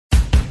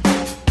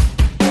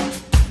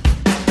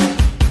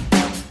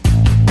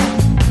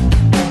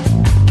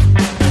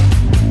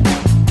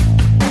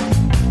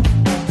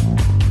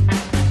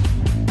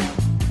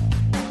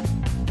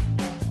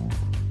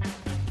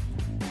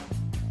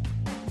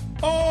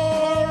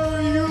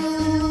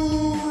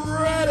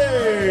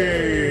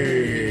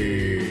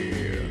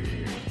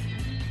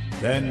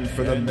And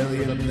for the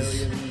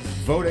millions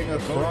voting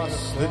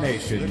across the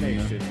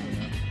nation,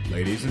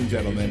 ladies and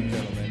gentlemen,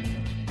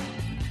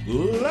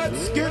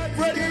 let's get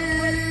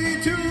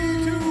ready to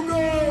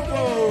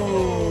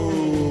go!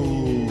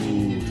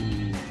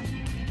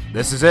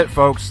 This is it,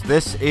 folks.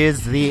 This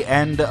is the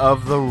end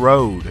of the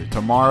road.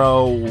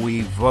 Tomorrow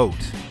we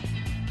vote.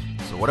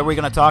 So what are we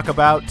going to talk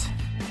about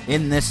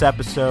in this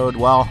episode?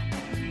 Well,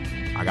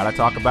 I got to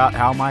talk about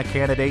how my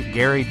candidate,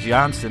 Gary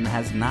Johnson,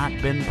 has not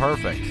been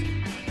perfect.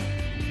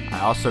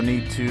 I also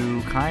need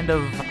to kind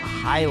of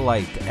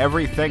highlight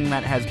everything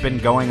that has been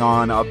going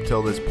on up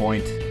till this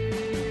point,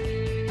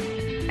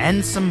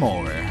 and some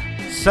more.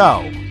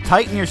 So,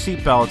 tighten your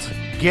seatbelts,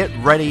 get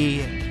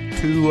ready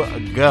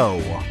to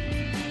go,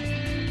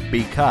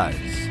 because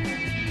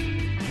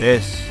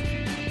this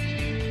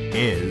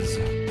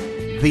is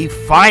the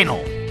final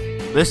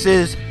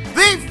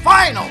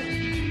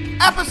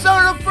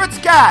episode of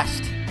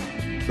Fritzcast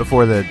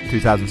before the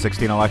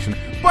 2016 election,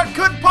 but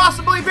could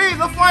possibly be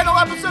the final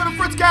episode of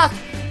Fritzcast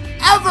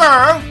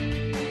ever,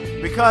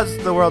 because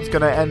the world's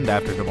gonna end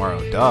after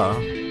tomorrow. Duh.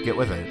 Get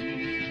with it.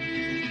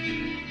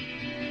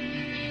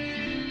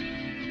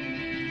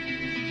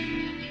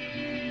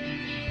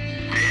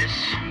 This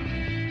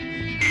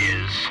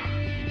is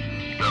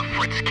the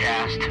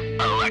Fritzcast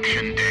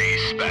Election Day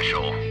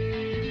Special.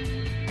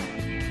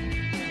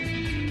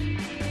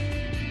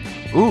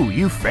 Ooh,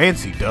 you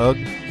fancy, Doug.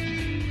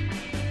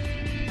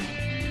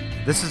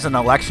 This is an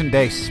Election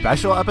Day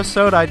special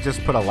episode? I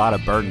just put a lot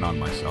of burden on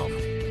myself.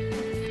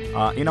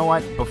 You know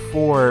what?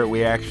 Before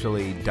we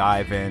actually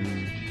dive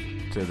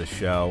in to the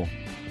show,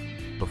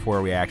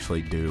 before we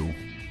actually do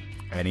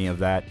any of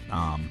that,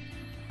 I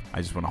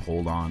just want to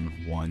hold on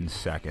 1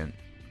 second.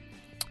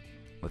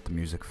 Let the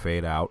music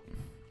fade out.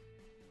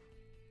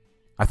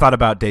 I thought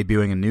about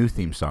debuting a new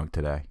theme song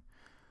today,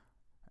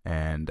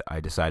 and I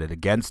decided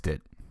against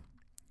it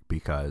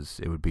because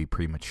it would be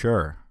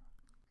premature.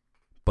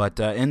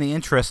 But in the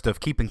interest of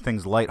keeping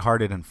things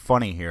lighthearted and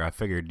funny here, I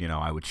figured,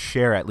 I would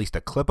share at least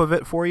a clip of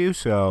it for you,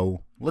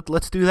 so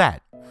let's do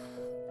that.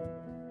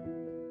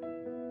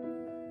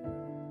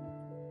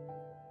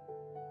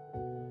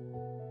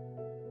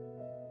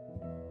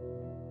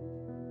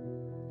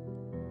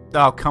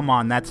 Oh, come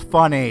on, that's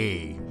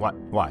funny.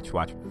 Watch.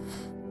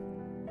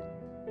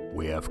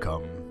 We have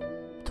come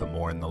to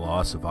mourn the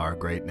loss of our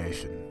great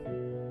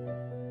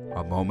nation.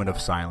 A moment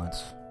of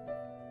silence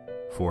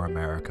for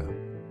America.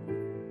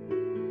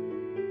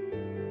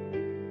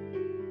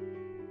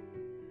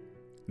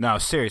 No,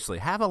 seriously,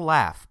 have a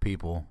laugh,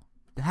 people.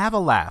 Have a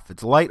laugh.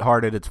 It's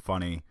lighthearted, it's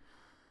funny.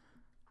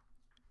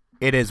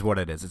 It is what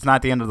it is. It's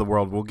not the end of the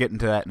world. We'll get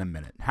into that in a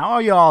minute. How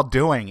are y'all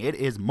doing? It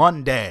is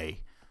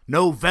Monday,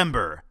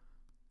 November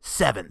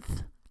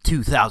 7th,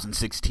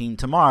 2016.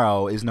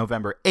 Tomorrow is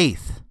November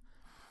 8th.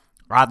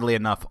 Oddly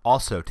enough,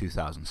 also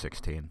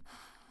 2016.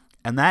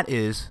 And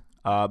that's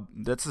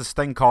this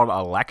thing called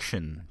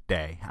Election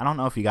Day. I don't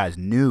know if you guys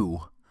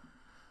knew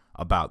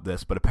about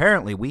this, but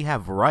apparently we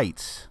have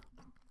rights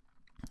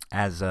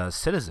as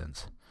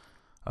citizens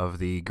of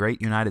the great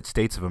United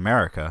States of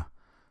America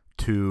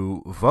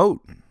to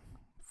vote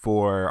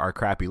for our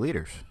crappy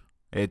leaders.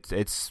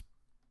 This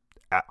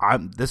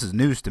is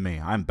news to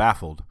me. I'm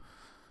baffled.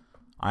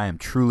 I am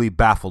truly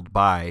baffled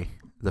by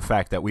the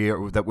fact that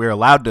we're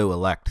allowed to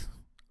elect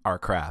our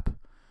crap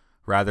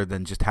rather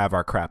than just have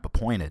our crap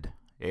appointed.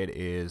 It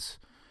is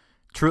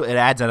true. It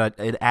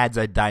adds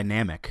a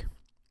dynamic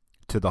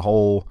to the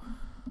whole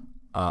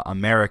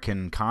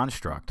American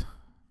construct,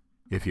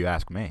 if you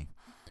ask me.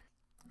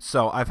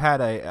 So I've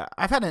had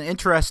an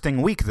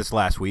interesting week this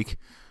last week.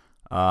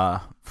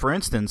 For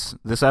instance,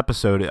 this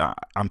episode,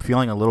 I'm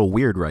feeling a little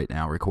weird right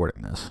now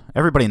recording this.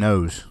 Everybody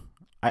knows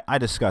I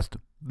discussed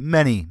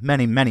many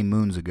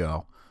moons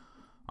ago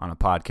on a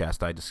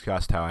podcast. I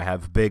discussed how I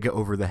have big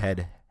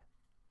over-the-head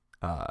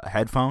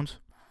headphones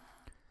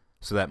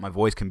so that my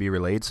voice can be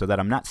relayed, so that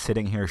I'm not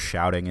sitting here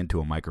shouting into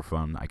a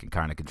microphone. I can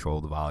kind of control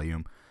the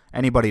volume.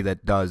 Anybody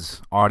that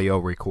does audio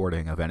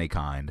recording of any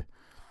kind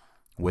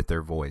with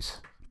their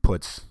voice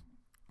puts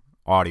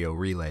audio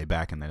relay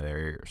back in their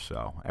ears.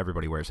 So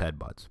everybody wears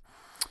headphones.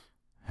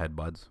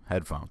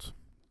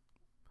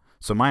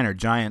 So mine are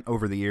giant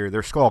over the ear.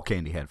 They're Skull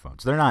Candy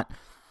headphones.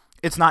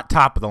 It's not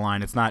top of the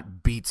line. It's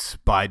not Beats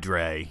by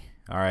Dre.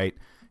 All right.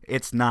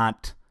 It's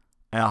not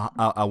a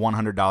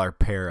 $100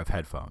 pair of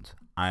headphones.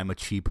 I'm a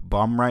cheap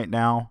bum right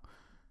now.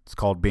 It's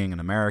called being an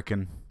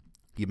American.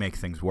 You make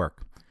things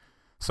work.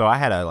 So I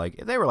had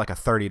they were like a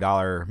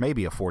 $30,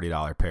 maybe a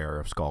 $40 pair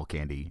of Skull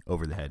Candy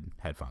over-the-head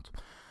headphones.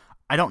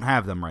 I don't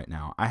have them right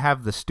now. I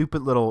have the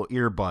stupid little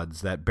earbuds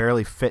that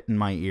barely fit in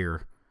my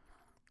ear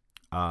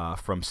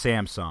from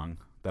Samsung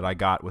that I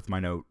got with my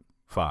Note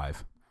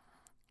 5.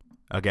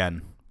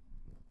 Again,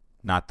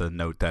 not the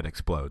Note that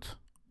explodes,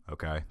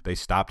 okay? They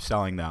stopped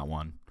selling that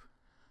one,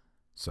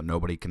 so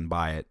nobody can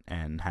buy it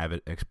and have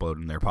it explode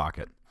in their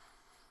pocket.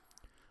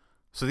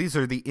 So these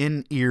are the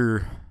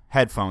in-ear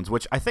headphones,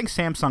 which I think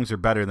Samsungs are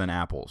better than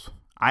Apple's.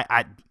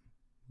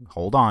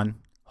 Hold on,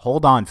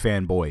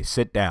 fanboy,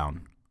 sit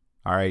down.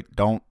 All right,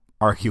 don't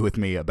argue with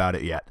me about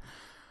it yet.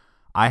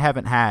 I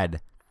haven't had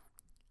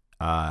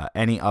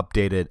any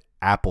updated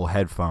Apple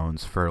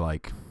headphones for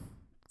like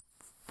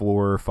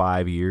 4 or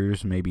 5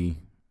 years, maybe.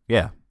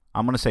 Yeah,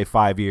 I'm going to say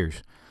 5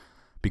 years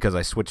because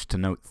I switched to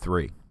Note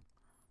 3.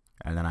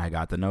 And then I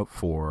got the Note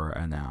 4,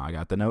 and now I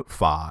got the Note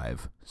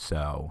 5.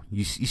 So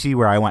you see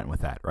where I went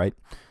with that, right?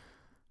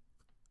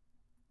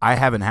 I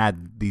haven't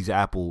had these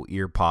Apple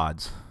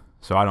EarPods,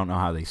 so I don't know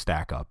how they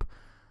stack up.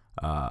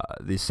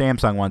 The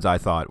Samsung ones I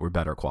thought were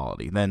better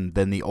quality than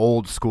the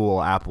old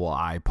school Apple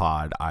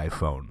iPod,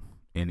 iPhone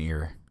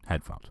in-ear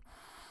headphones.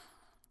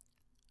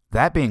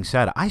 That being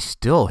said, I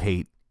still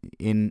hate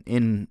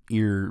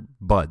in-ear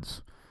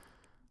buds.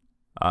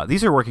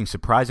 These are working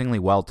surprisingly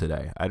well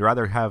today. I'd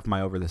rather have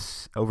my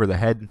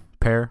over-the-head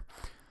pair,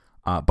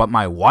 but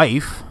my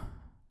wife,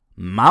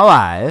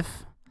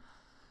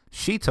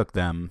 she took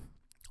them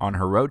on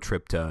her road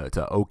trip to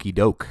Okie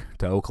Doke,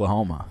 to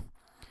Oklahoma.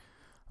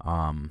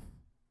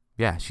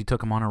 Yeah, she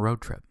took them on a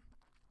road trip.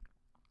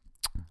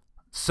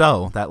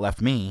 So that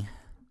left me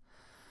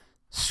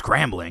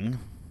scrambling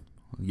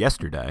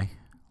yesterday.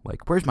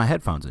 Like, where's my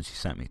headphones? And she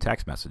sent me a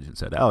text message and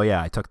said, oh,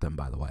 yeah, I took them,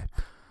 by the way.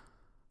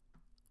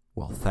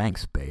 Well,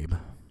 thanks, babe.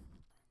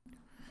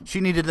 She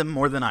needed them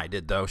more than I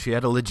did, though. She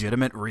had a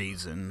legitimate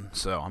reason,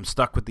 so I'm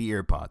stuck with the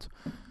EarPods.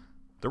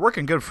 They're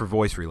working good for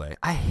voice relay.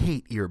 I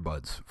hate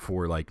earbuds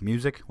for, like,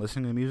 music,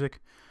 listening to music.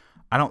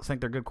 I don't think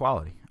they're good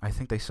quality. I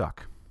think they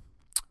suck.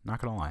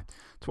 Not going to lie.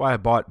 That's why I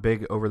bought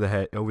big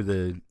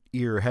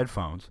over-the-ear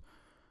headphones,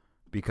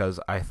 because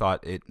I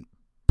thought it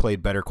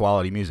played better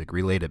quality music,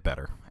 relayed it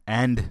better.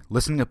 And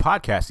listening to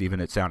podcasts, even,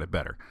 it sounded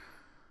better.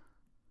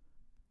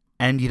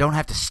 And you don't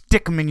have to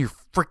stick them in your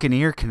freaking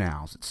ear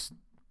canals. It's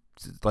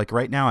like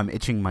right now I'm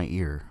itching my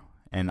ear.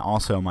 And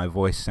also my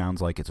voice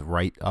sounds like it's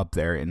right up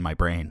there in my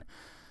brain.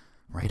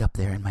 Right up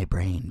there in my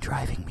brain,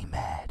 driving me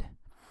mad.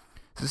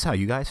 Is this how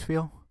you guys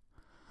feel?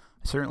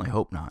 I certainly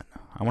hope not.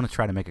 I want to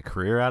try to make a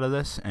career out of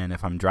this, and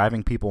if I'm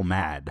driving people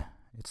mad,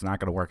 it's not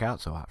going to work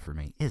out so hot for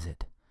me, is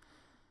it?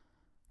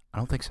 I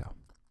don't think so.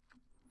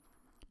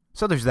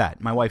 So there's that.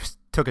 My wife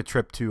took a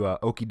trip to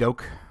Okie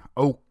Doke.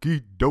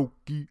 Okie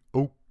dokie,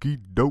 okie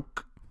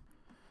doke.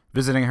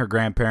 Visiting her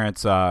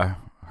grandparents.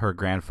 Her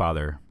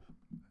grandfather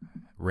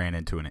ran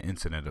into an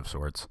incident of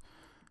sorts.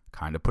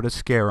 Kind of put a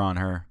scare on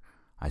her.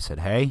 I said,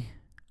 hey,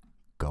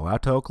 go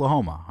out to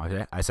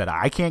Oklahoma. I said,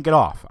 I can't get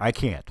off. I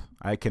can't.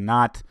 I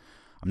cannot.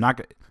 I'm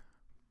not.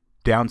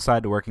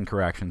 Downside to working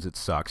corrections, it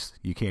sucks.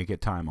 You can't get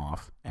time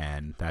off.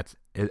 And that's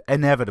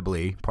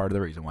inevitably part of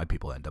the reason why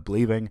people end up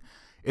leaving.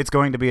 It's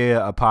going to be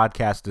a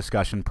podcast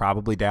discussion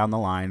probably down the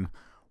line.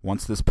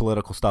 Once this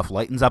political stuff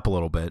lightens up a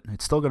little bit,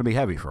 it's still going to be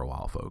heavy for a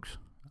while, folks.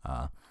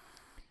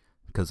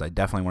 Because I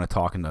definitely want to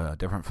talk into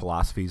different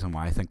philosophies and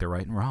why I think they're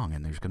right and wrong.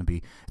 And it's going to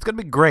be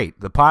great.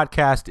 The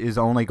podcast is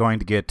only going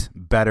to get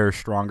better,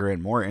 stronger,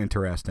 and more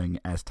interesting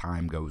as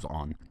time goes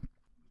on.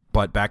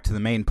 But back to the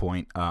main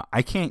point,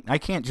 I can't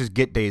just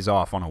get days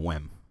off on a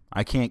whim.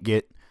 I can't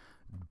get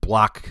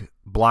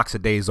blocks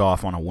of days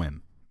off on a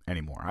whim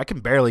anymore. I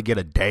can barely get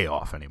a day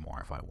off anymore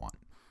if I want.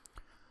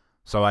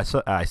 So I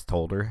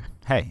told her,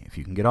 hey, if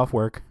you can get off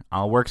work,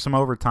 I'll work some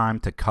overtime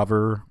to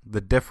cover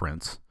the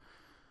difference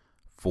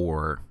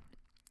for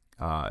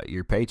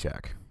your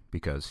paycheck,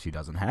 because she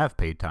doesn't have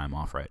paid time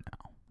off right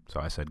now. So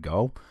I said,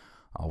 go.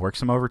 I'll work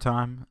some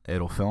overtime.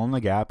 It'll fill in the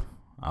gap,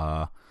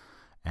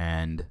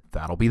 and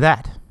that'll be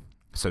that.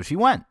 So she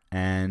went,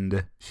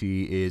 and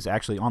she is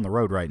actually on the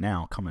road right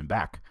now coming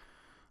back.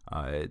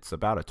 It's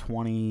about a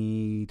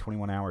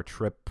 21-hour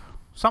trip,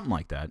 something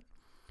like that.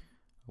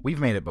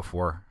 We've made it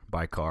before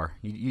by car.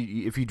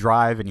 If you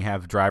drive and you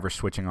have drivers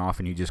switching off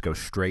and you just go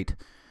straight,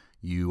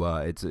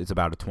 it's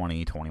about a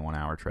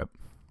 21-hour trip.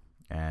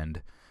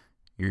 And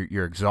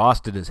you're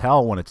exhausted as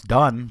hell when it's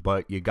done,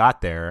 but you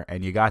got there,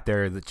 and you got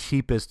there the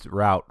cheapest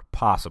route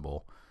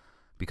possible,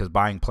 because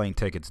buying plane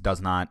tickets does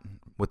not,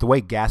 with the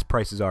way gas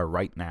prices are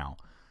right now,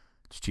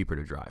 it's cheaper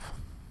to drive.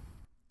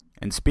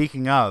 And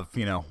speaking of,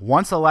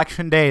 once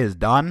election day is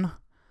done,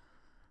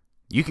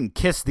 you can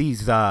kiss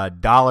these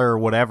dollar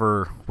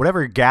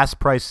whatever gas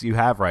price you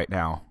have right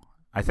now.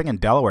 I think in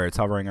Delaware it's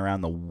hovering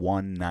around the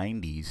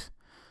 190s.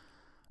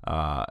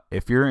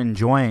 If you're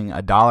enjoying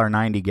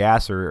 $1.90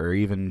 gas or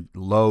even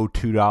low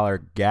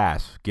 $2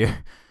 gas,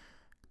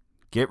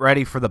 get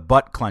ready for the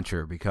butt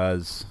clencher,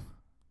 because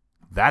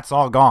that's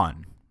all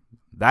gone.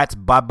 That's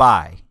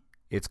bye-bye.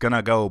 It's going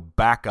to go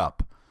back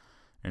up.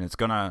 And it's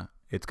going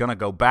to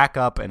go back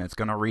up, and it's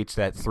going to reach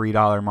that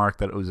 $3 mark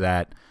that it was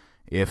at,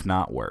 if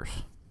not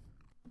worse.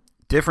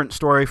 Different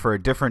story for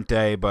a different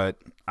day, but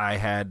I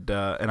had,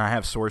 and I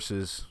have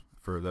sources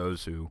for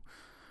those who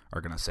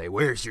are going to say,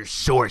 where's your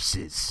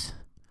sources?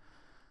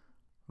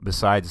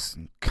 Besides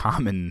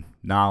common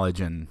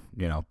knowledge and,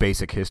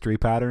 basic history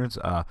patterns,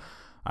 I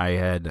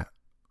had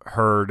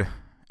heard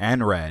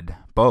and read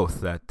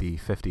both that the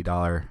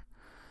 $50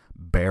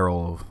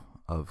 barrel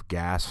of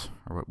gas,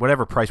 or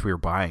whatever price we were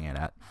buying it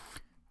at,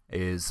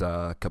 is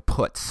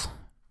kaputs.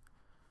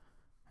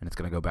 and it's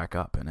going to go back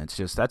up. And it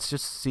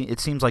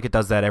seems like it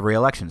does that every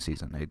election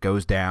season. It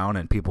goes down,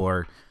 and people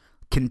are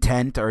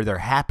content, or they're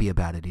happy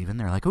about it even.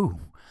 They're like, ooh,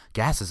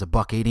 gas is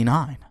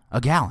 $1.89 a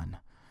gallon.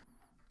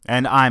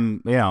 And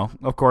I'm,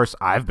 of course,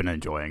 I've been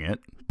enjoying it,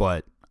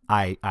 but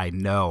I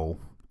know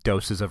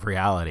doses of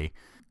reality.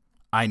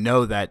 I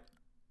know that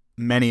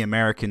many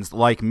Americans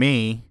like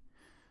me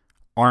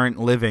aren't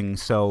living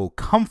so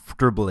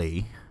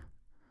comfortably,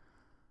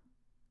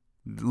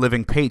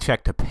 living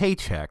paycheck to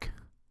paycheck.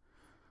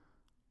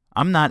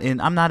 I'm not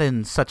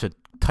in such a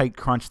tight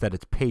crunch that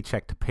it's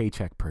paycheck to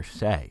paycheck per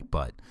se,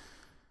 but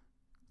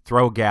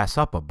throw gas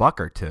up $1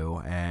 or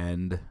 $2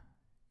 and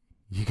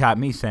you got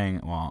me saying,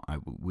 well,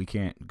 we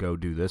can't go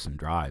do this and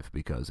drive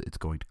because it's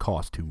going to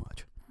cost too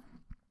much.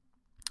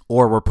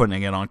 Or we're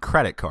putting it on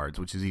credit cards,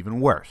 which is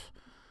even worse.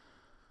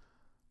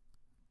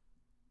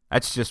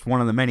 That's just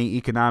one of the many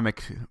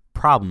economic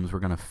problems we're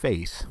going to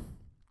face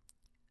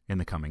in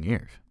the coming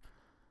years.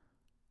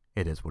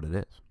 It is what it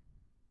is.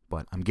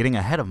 But I'm getting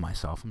ahead of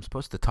myself. I'm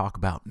supposed to talk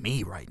about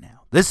me right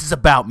now. This is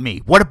about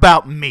me. What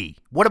about me?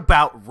 What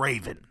about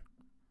Raven?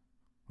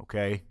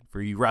 Okay? For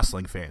you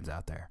wrestling fans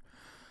out there.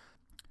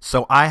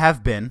 So I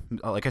have been,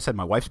 like I said,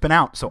 my wife's been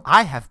out, so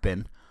I have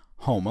been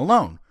home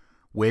alone,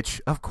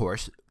 which, of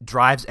course,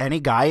 drives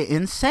any guy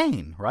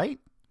insane, right?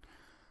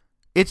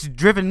 It's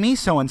driven me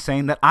so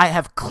insane that I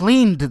have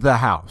cleaned the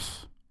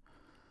house.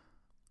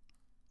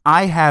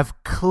 I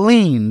have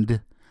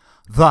cleaned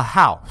the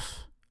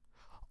house.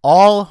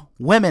 All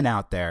women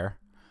out there,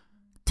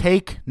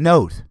 take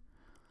note.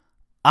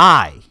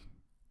 I,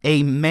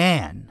 a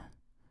man,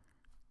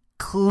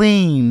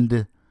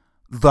 cleaned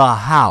the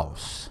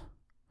house.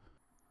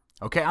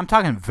 Okay, I'm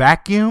talking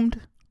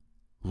vacuumed,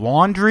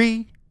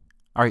 laundry,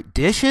 all right,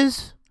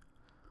 dishes.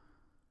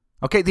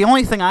 Okay, the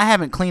only thing I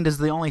haven't cleaned is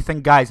the only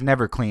thing guys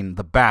never clean,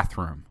 the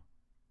bathroom.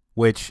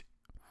 Which,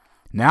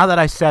 now that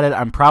I said it,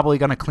 I'm probably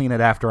going to clean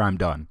it after I'm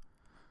done.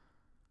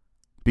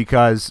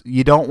 Because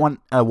you don't want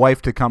a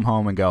wife to come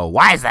home and go,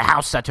 why is the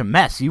house such a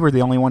mess? You were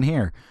the only one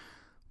here.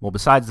 Well,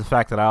 besides the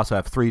fact that I also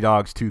have 3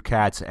 dogs, 2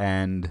 cats,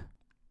 and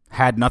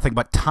had nothing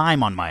but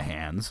time on my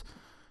hands.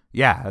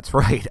 Yeah, that's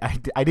right.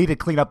 I need to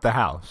clean up the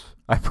house.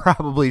 I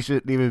probably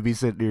shouldn't even be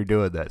sitting here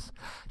doing this.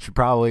 Should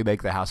probably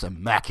make the house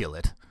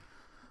immaculate.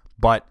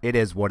 But it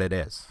is what it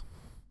is.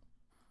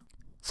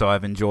 So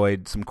I've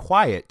enjoyed some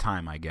quiet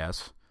time, I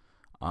guess.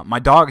 My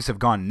dogs have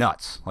gone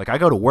nuts. Like, I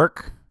go to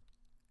work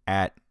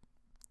at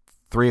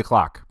 3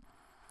 o'clock.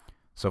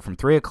 So from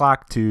 3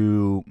 o'clock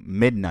to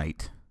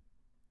midnight,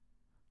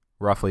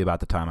 roughly about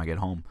the time I get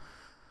home,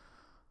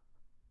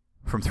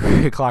 from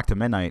 3 o'clock to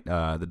midnight,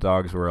 the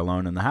dogs were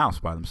alone in the house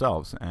by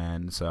themselves.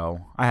 And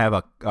so I have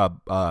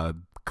a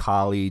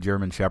collie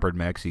German Shepherd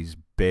mix. He's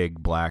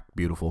big, black,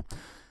 beautiful.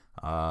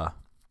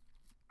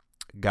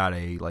 Got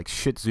a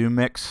Shih Tzu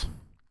mix.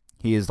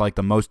 He is like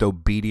the most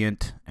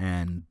obedient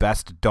and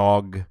best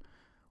dog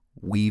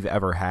we've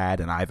ever had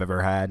and I've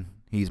ever had.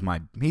 He's my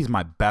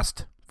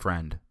best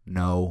friend,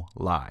 no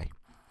lie.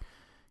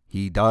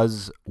 He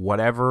does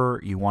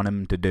whatever you want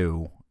him to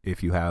do.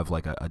 If you have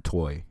like a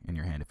toy in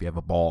your hand, if you have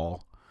a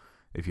ball,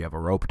 if you have a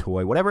rope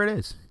toy, whatever it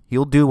is,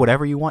 he'll do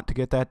whatever you want to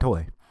get that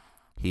toy.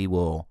 He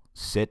will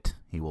sit,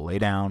 he will lay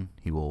down,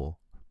 he will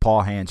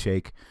paw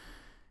handshake,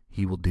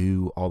 he will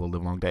do all the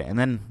live long day. And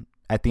then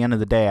at the end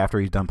of the day, after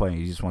he's done playing,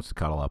 he just wants to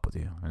cuddle up with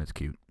you, and it's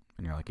cute.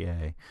 And you're like,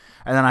 yay.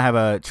 And then I have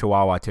a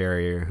Chihuahua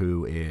Terrier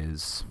who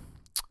is,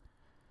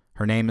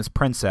 her name is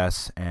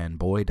Princess, and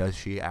boy, does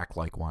she act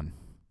like one.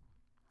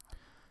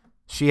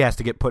 She has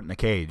to get put in a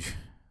cage.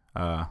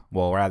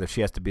 Well, rather,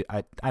 she has to be,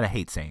 I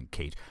hate saying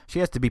cage. She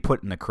has to be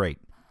put in a crate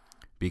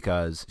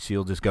because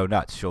she'll just go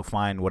nuts. She'll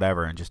find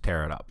whatever and just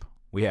tear it up.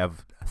 We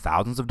have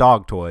thousands of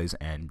dog toys,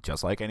 and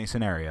just like any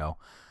scenario,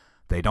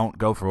 they don't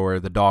go for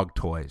the dog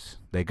toys.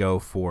 They go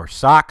for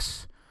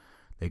socks.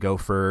 They go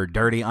for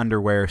dirty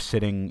underwear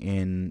sitting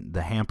in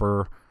the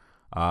hamper,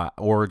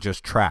 or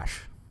just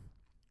trash.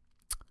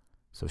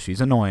 So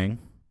she's annoying,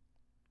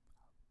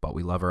 but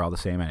we love her all the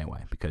same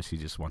anyway because she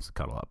just wants to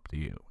cuddle up to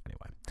you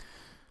anyway.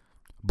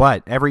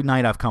 But every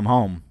night I've come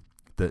home,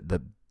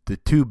 the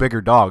 2 bigger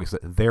dogs,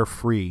 they're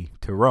free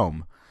to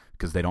roam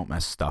because they don't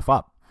mess stuff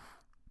up.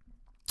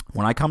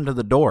 When I come to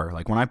the door,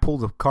 like when I pull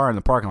the car in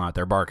the parking lot,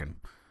 they're barking.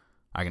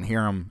 I can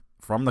hear them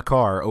from the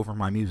car over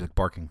my music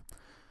barking.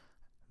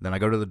 Then I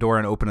go to the door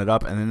and open it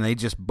up, and then they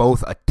just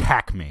both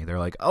attack me. They're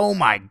like, oh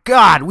my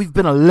God, we've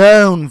been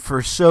alone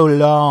for so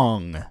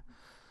long.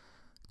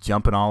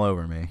 Jumping all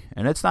over me.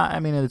 And it's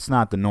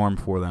not the norm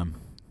for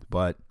them,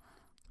 but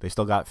they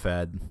still got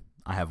fed.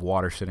 I have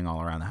water sitting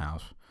all around the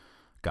house.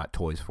 Got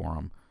toys for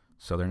them.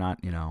 So they're not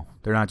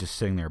just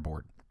sitting there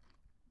bored.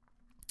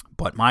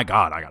 But my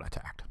God, I got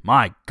attacked.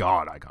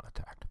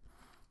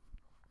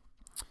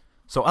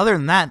 So other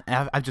than that,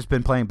 I've just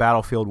been playing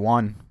Battlefield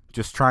 1,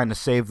 just trying to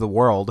save the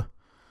world.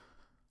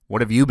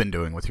 What have you been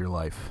doing with your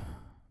life?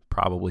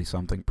 Probably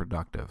something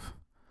productive.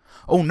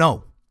 Oh,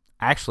 no.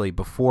 Actually,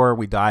 before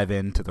we dive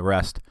into the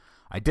rest,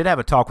 I did have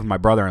a talk with my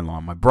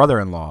brother-in-law. My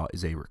brother-in-law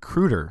is a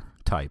recruiter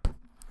type.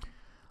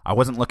 I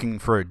wasn't looking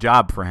for a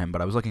job for him,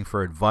 but I was looking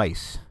for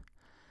advice.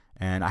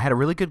 And I had a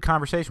really good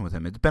conversation with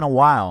him. It's been a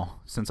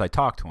while since I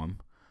talked to him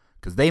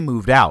because they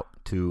moved out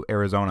to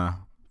Arizona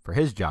for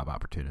his job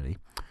opportunity.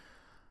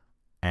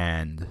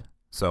 And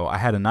so I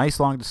had a nice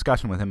long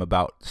discussion with him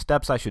about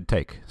steps I should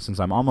take since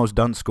I'm almost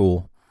done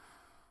school.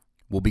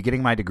 We'll be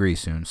getting my degree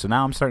soon. So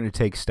now I'm starting to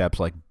take steps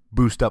like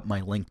boost up my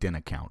LinkedIn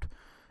account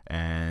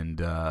and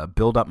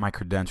build up my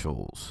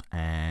credentials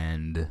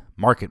and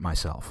market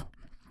myself.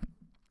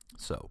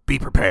 So be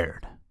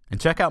prepared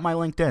and check out my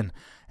LinkedIn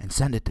and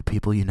send it to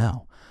people you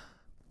know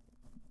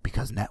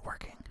because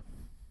networking.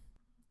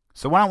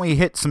 So why don't we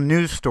hit some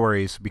news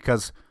stories,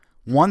 because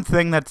one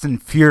thing that's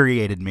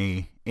infuriated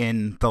me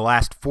in the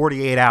last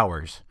 48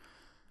 hours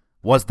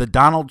was the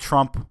Donald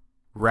Trump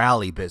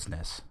rally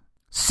business.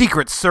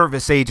 Secret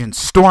Service agents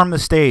storm the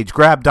stage,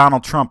 grab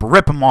Donald Trump,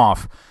 rip him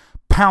off,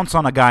 pounce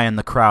on a guy in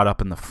the crowd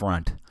up in the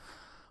front.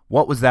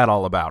 What was that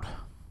all about?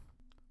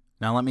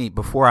 Now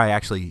before I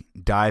actually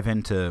dive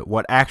into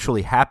what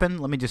actually happened,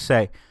 let me just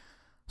say,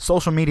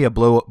 social media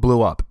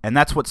blew up, and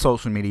that's what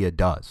social media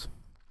does.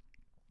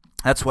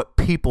 That's what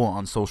people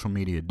on social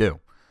media do.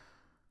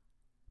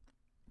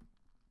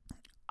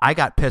 I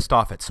got pissed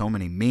off at so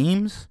many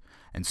memes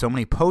and so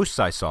many posts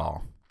I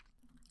saw.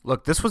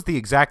 Look, this was the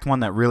exact one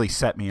that really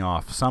set me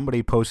off.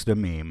 Somebody posted a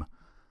meme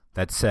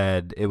that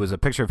said it was a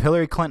picture of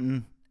Hillary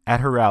Clinton at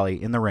her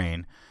rally in the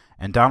rain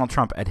and Donald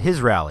Trump at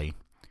his rally,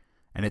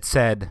 and it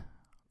said,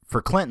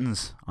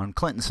 on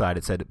Clinton's side,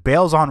 it said,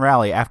 bails on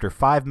rally after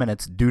 5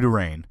 minutes due to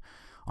rain.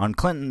 On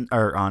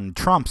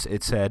Trump's,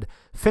 it said,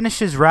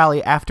 finishes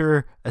rally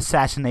after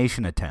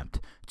assassination attempt.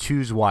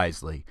 Choose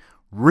wisely.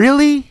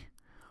 Really?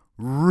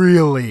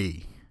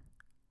 Really?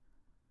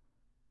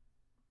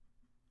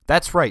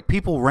 That's right.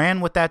 People ran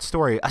with that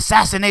story.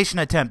 Assassination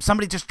attempt.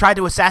 Somebody just tried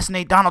to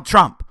assassinate Donald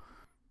Trump.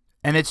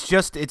 And it's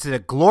a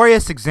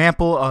glorious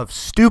example of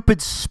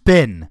stupid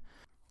spin.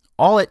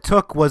 All it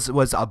took was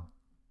a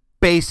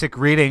basic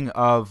reading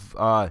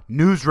of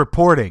news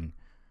reporting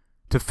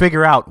to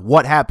figure out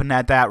what happened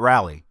at that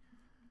rally.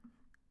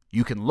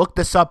 You can look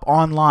this up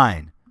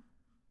online.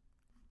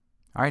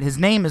 All right, his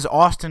name is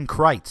Austin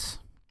Kreitz.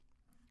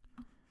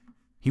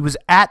 He was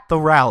at the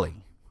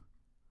rally,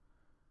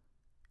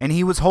 and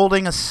he was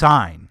holding a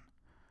sign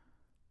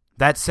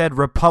that said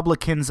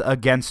Republicans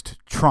against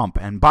Trump.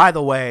 And by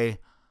the way,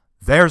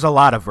 there's a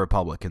lot of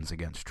Republicans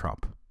against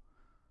Trump.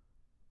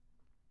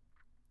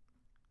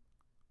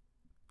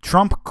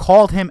 Trump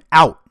called him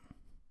out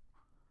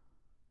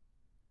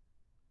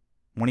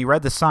when he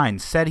read the sign,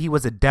 said he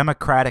was a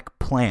Democratic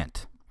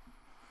plant.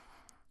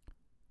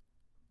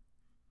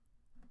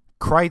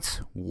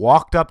 Kreitz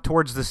walked up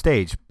towards the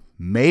stage.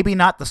 Maybe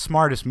not the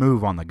smartest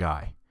move on the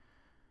guy,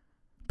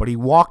 but he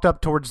walked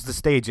up towards the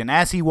stage, and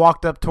as he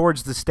walked up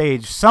towards the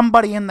stage,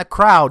 somebody in the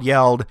crowd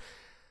yelled,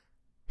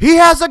 "He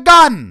has a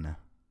gun!"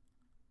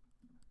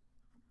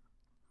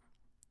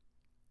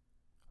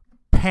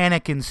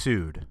 Panic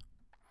ensued.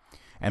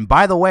 And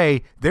by the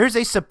way, there's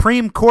a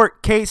Supreme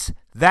Court case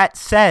that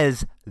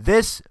says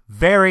this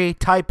very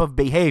type of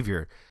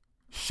behavior,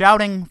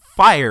 shouting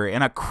fire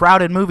in a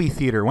crowded movie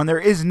theater when there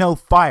is no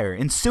fire,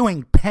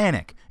 ensuing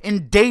panic,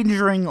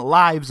 endangering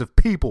lives of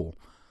people.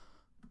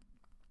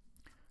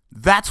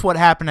 That's what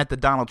happened at the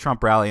Donald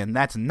Trump rally, and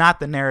that's not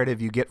the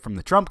narrative you get from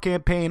the Trump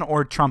campaign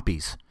or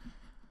Trumpies.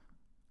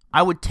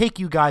 I would take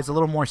you guys a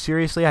little more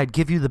seriously. I'd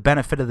give you the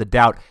benefit of the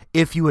doubt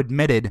if you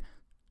admitted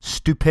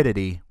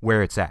stupidity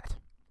where it's at.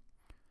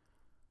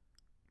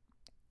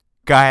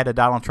 Guy at a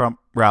Donald Trump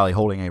rally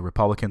holding a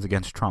Republicans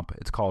against Trump.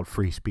 It's called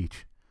free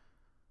speech.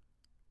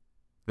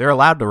 They're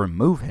allowed to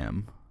remove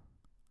him,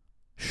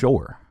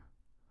 sure,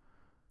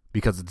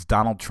 because it's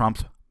Donald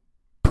Trump's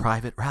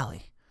private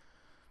rally.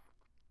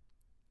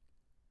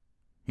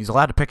 He's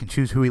allowed to pick and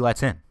choose who he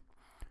lets in.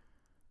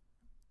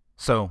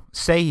 So,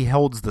 say he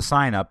holds the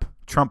sign up,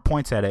 Trump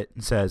points at it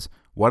and says,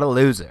 "What a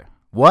loser.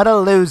 What a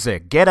loser.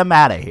 Get him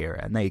out of here."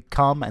 And they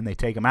come and they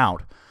take him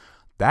out.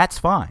 That's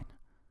fine.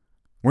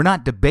 We're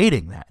not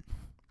debating that.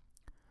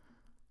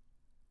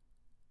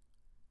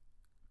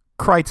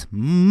 Kreitz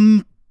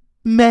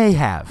may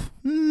have,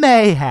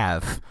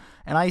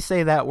 and I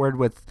say that word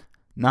with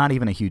not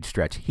even a huge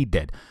stretch. He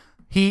did.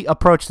 He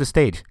approached the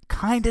stage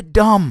kind of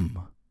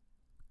dumb,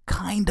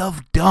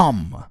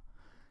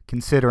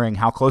 considering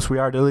how close we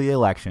are to the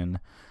election,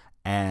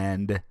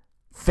 and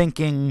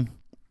thinking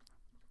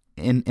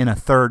in a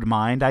third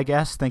mind, I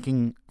guess,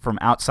 thinking from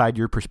outside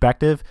your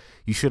perspective.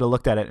 You should have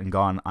looked at it and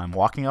gone, I'm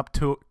walking up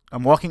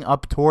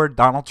toward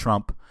Donald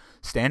Trump,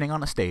 standing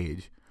on a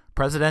stage,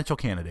 presidential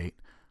candidate,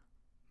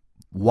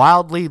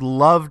 wildly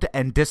loved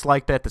and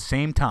disliked at the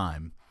same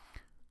time.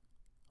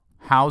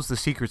 How's the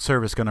Secret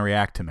Service going to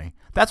react to me?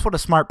 That's what a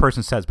smart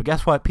person says, but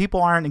guess what?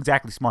 People aren't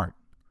exactly smart.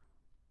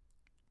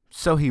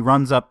 So he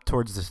runs up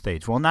towards the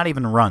stage. Well, not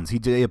even runs.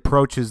 He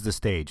approaches the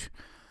stage.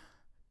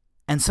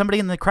 And somebody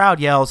in the crowd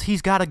yells,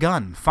 "He's got a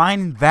gun.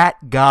 Find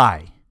that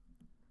guy."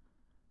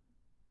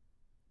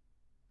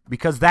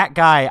 Because that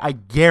guy, I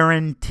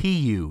guarantee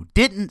you,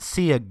 didn't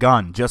see a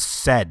gun, just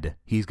said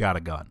he's got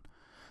a gun.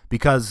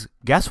 Because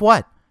guess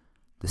what?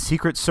 The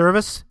Secret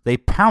Service, they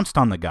pounced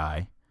on the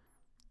guy.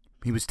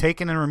 He was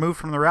taken and removed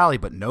from the rally,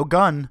 but no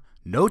gun,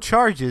 no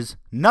charges,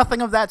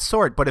 nothing of that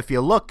sort. But if you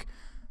look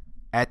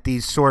at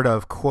these sort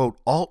of, quote,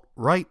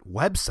 alt-right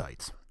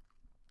websites,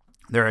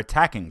 they're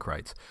attacking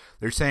Kreitz.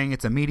 They're saying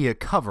it's a media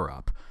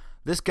cover-up.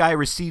 This guy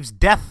receives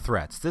death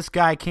threats. This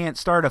guy can't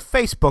start a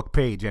Facebook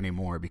page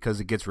anymore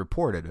because it gets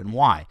reported. And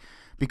why?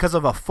 Because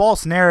of a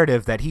false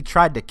narrative that he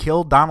tried to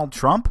kill Donald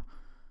Trump?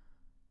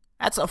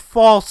 That's a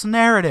false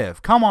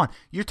narrative. Come on.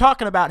 You're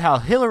talking about how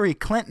Hillary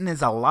Clinton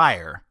is a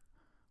liar,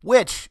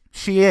 which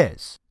she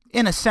is.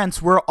 In a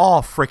sense, we're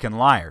all freaking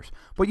liars.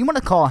 But you want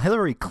to call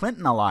Hillary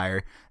Clinton a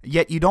liar,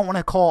 yet you don't want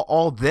to call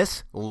all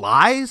this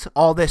lies,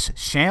 all this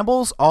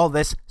shambles, all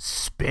this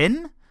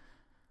spin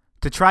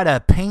to try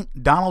to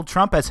paint Donald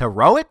Trump as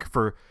heroic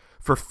for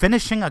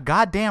finishing a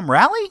goddamn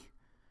rally?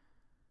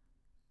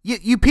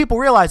 You people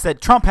realize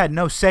that Trump had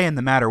no say in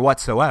the matter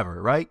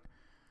whatsoever, right?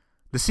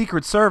 The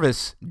Secret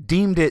Service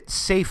deemed it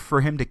safe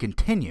for him to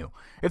continue.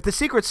 If the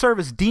Secret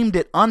Service deemed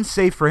it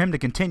unsafe for him to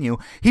continue,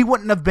 he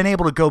wouldn't have been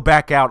able to go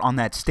back out on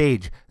that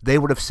stage. They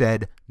would have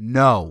said,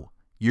 no,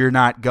 you're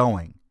not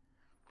going.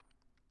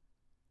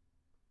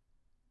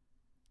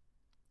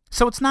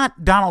 So it's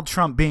not Donald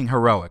Trump being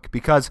heroic,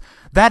 because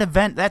that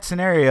event, that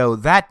scenario,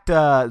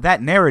 that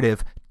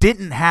narrative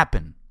didn't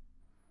happen.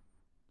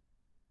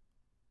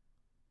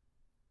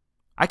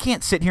 I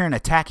can't sit here and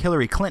attack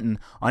Hillary Clinton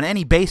on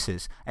any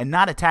basis and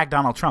not attack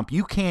Donald Trump.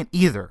 You can't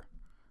either.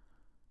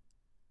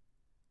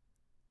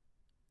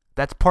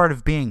 That's part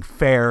of being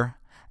fair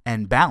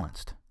and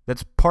balanced.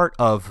 That's part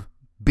of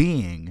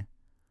being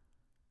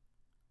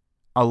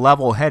a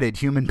level-headed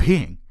human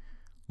being,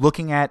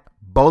 looking at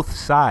both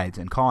sides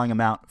and calling them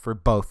out for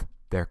both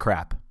their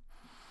crap.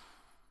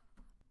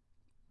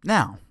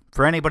 Now,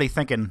 for anybody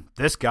thinking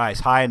this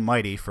guy's high and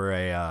mighty for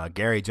a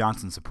Gary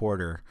Johnson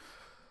supporter,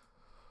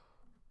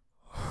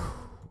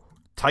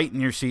 tighten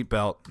your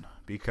seatbelt,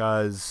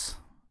 because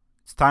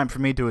it's time for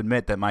me to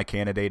admit that my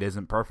candidate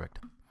isn't perfect.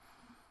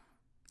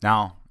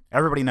 Now,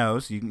 everybody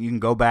knows you can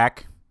go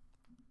back.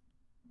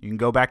 You can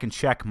go back and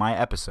check my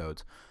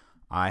episodes.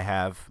 I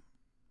have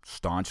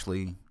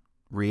staunchly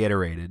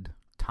reiterated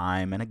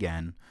time and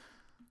again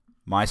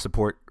my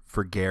support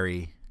for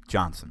Gary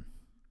Johnson.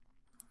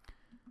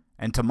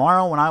 And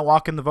tomorrow when I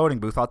walk in the voting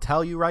booth, I'll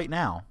tell you right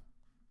now,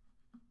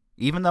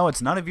 even though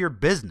it's none of your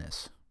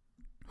business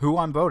who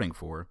I'm voting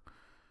for,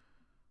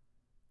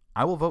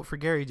 I will vote for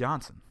Gary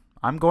Johnson.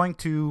 I'm going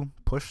to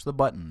push the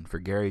button for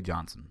Gary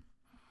Johnson.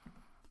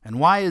 And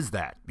why is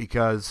that?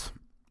 Because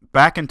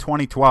back in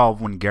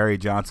 2012 when Gary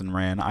Johnson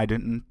ran, I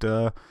didn't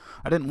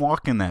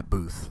walk in that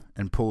booth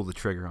and pull the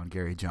trigger on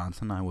Gary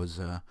Johnson. I was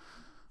a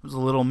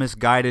little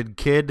misguided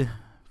kid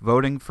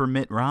voting for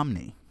Mitt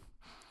Romney.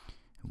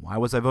 Why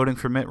was I voting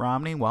for Mitt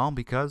Romney? Well,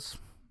 because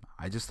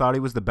I just thought he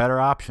was the better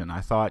option.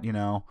 I thought,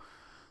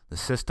 the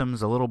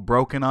system's a little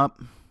broken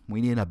up. We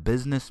need a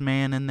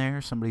businessman in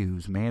there, somebody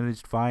who's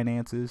managed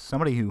finances,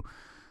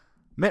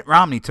 Mitt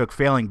Romney took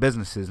failing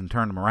businesses and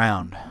turned them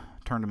around,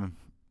 turned them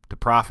to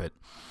profit.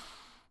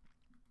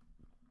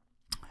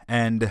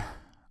 And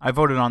I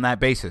voted on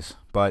that basis,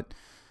 but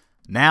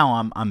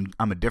now I'm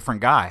a different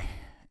guy,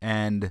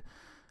 and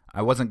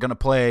I wasn't going to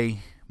play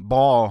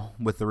ball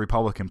with the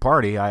Republican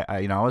Party.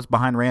 I was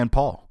behind Rand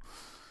Paul.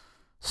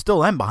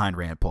 Still am behind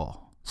Rand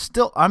Paul.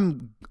 Still,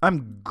 I'm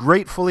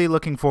gratefully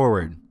looking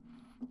forward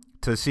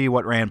to see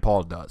what Rand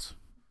Paul does.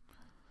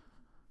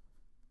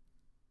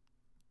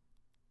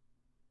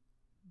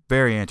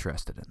 Very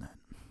interested in that.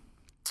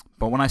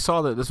 But when I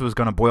saw that this was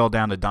going to boil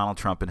down to Donald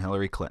Trump and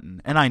Hillary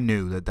Clinton, and I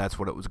knew that that's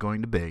what it was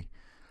going to be,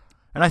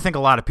 and I think a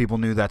lot of people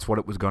knew that's what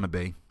it was going to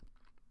be,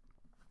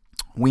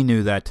 we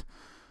knew that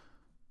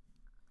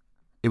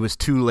it was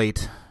too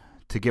late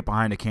to get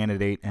behind a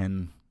candidate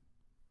and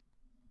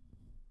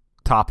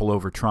topple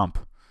over Trump.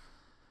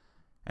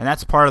 And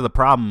that's part of the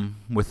problem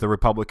with the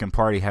Republican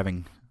Party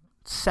having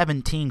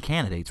 17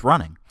 candidates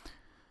running.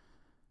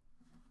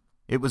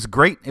 It was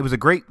great. It was a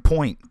great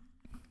point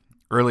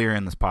earlier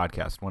in this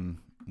podcast when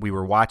we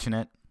were watching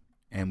it,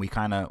 and we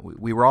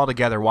were all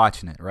together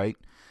watching it, right?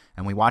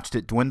 And we watched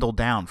it dwindle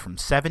down from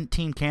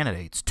 17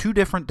 candidates, 2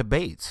 different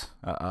debates,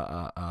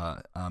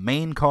 a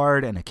main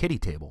card and a kiddie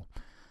table.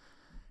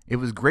 It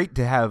was great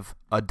to have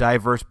a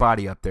diverse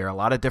body up there, a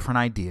lot of different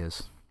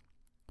ideas.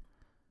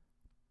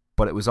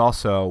 But it was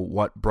also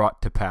what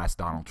brought to pass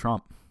Donald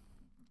Trump.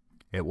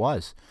 It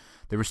was.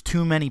 There was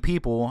too many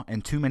people,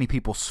 and too many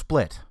people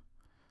split.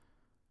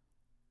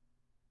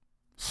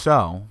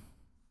 So,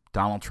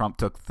 Donald Trump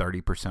took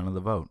 30% of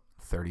the vote,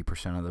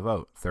 30% of the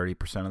vote,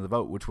 30% of the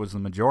vote, which was the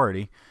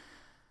majority.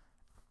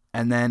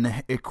 And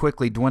then it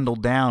quickly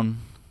dwindled down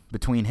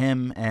between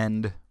him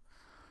and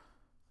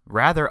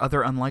rather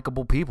other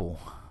unlikable people.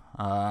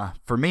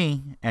 For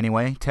me,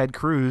 anyway, Ted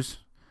Cruz,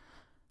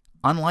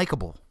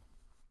 unlikable.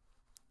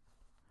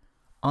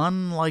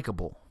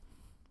 Unlikable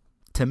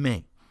to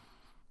me.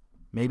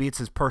 Maybe it's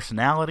his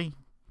personality.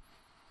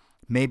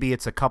 Maybe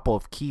it's a couple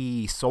of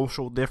key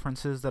social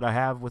differences that I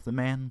have with the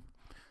man.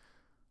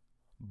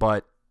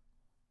 But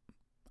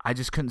I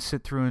just couldn't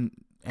sit through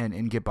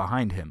and get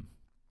behind him.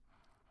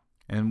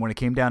 And when it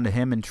came down to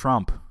him and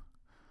Trump,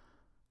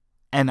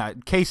 and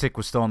Kasich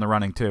was still in the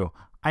running too,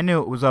 I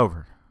knew it was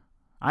over.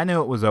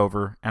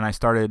 And I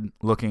started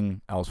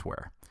looking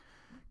elsewhere.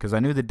 Because I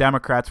knew the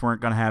Democrats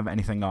weren't going to have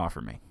anything to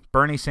offer me.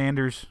 Bernie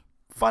Sanders,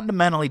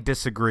 fundamentally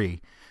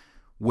disagree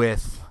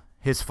with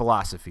his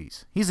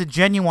philosophies. He's a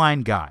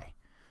genuine guy.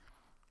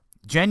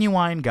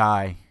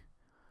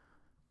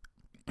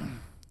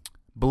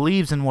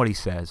 Believes in what he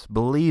says,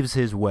 believes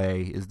his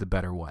way is the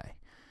better way.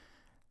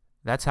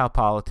 That's how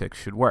politics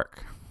should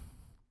work.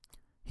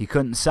 He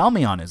couldn't sell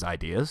me on his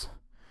ideas.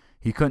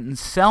 He couldn't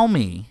sell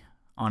me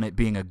on it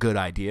being a good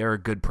idea or a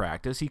good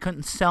practice. He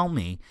couldn't sell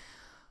me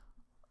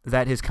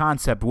that his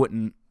concept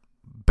wouldn't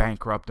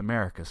bankrupt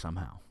America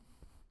somehow.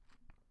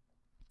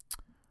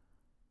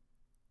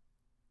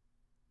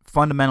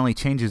 Fundamentally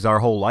changes our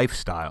whole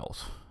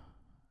lifestyles.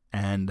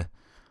 And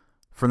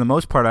for the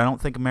most part, I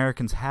don't think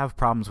Americans have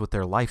problems with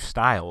their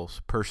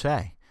lifestyles per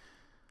se.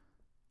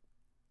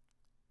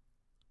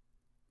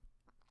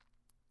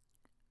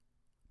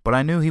 But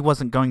I knew he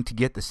wasn't going to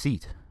get the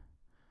seat.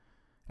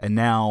 And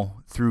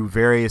now, through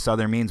various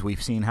other means,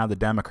 we've seen how the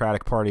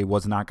Democratic Party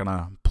was not going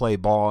to play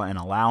ball and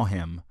allow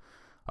him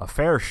a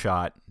fair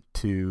shot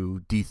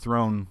to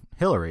dethrone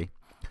Hillary.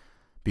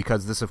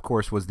 Because this, of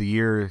course, was the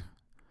year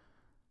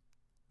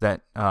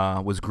that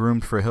was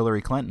groomed for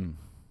Hillary Clinton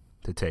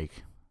to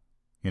take.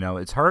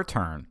 It's her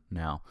turn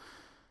now.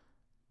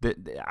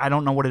 I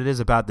don't know what it is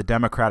about the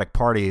Democratic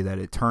Party that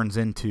it turns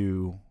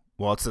into,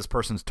 well, it's this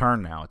person's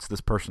turn now. It's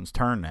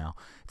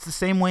the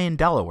same way in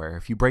Delaware.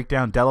 If you break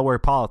down Delaware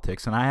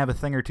politics, and I have a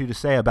thing or two to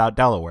say about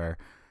Delaware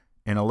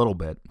in a little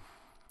bit,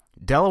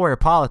 Delaware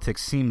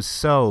politics seems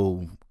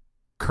so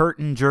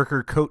curtain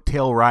jerker,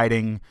 coattail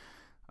riding.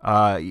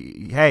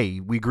 Hey,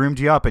 we groomed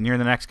you up and you're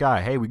the next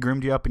guy. Hey, we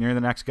groomed you up and you're the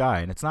next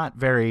guy. And it's not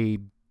very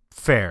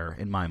fair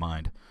in my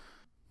mind.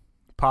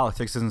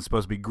 Politics isn't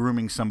supposed to be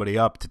grooming somebody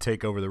up to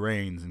take over the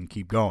reins and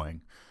keep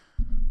going.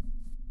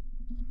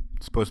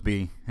 It's supposed to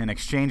be an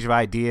exchange of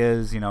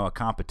ideas, a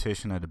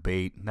competition, a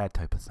debate, that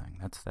type of thing.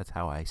 That's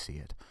how I see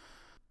it.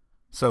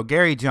 So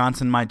Gary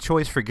Johnson, my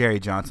choice for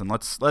Gary Johnson.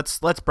 Let's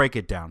break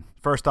it down.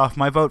 First off,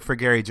 my vote for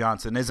Gary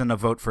Johnson isn't a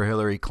vote for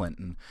Hillary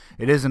Clinton.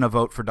 It isn't a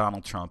vote for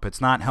Donald Trump. It's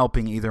not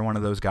helping either one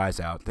of those guys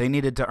out. They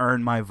needed to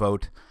earn my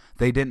vote.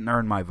 They didn't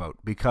earn my vote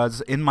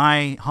because, in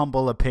my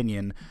humble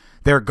opinion,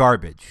 they're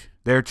garbage.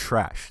 They're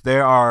trash.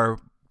 There are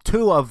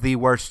two of the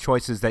worst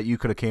choices that you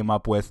could have came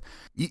up with.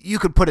 You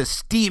could put a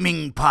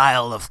steaming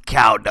pile of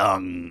cow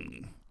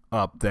dung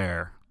up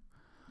there,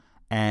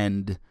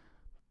 and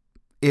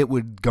it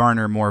would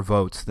garner more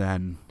votes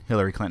than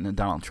Hillary Clinton and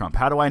Donald Trump.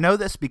 How do I know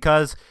this?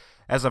 Because,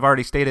 as I've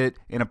already stated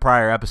in a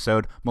prior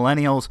episode,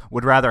 millennials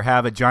would rather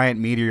have a giant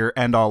meteor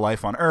end all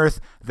life on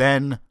Earth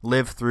than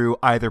live through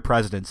either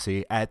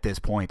presidency at this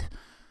point.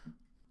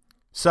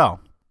 So,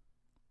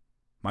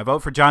 my vote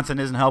for Johnson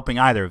isn't helping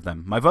either of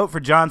them. My vote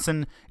for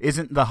Johnson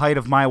isn't the height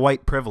of my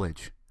white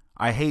privilege.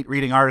 I hate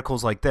reading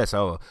articles like this.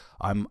 Oh,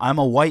 I'm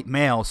a white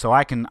male, so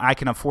I can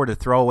afford to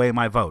throw away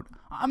my vote.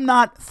 I'm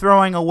not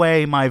throwing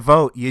away my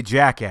vote, you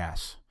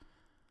jackass.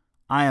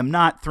 I am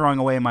not throwing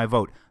away my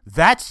vote.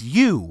 That's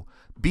you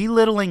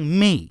belittling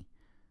me,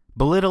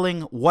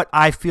 belittling what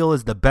I feel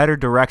is the better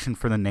direction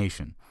for the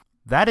nation.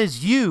 That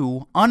is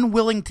you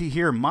unwilling to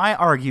hear my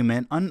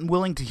argument,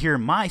 unwilling to hear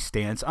my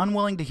stance,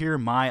 unwilling to hear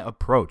my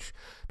approach.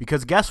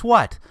 Because guess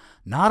what?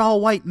 Not all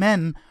white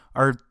men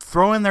are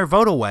throwing their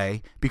vote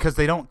away because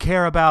they don't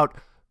care about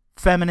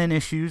feminine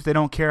issues, they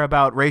don't care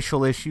about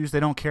racial issues, they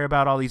don't care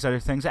about all these other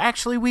things.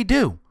 Actually, we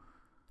do.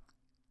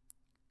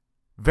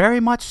 Very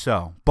much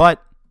so.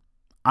 But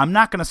I'm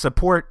not going to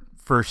support,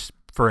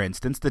 for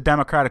instance, the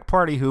Democratic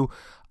Party, who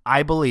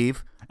I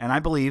believe,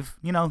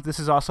 this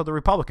is also the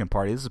Republican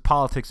Party. This is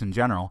politics in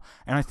general,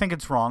 and I think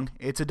it's wrong.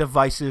 It's a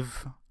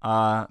divisive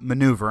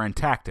maneuver and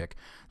tactic.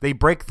 They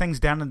break things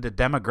down into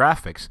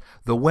demographics: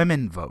 the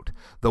women vote,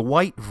 the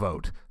white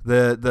vote,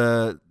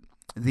 the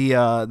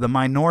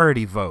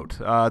minority vote,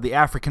 the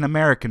African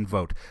American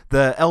vote,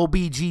 the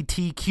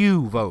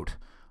LGBTQ vote.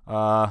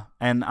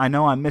 And I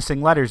know I'm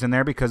missing letters in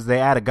there because they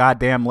add a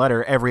goddamn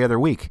letter every other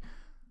week.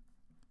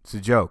 It's a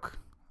joke.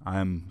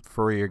 I'm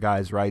for your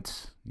guys'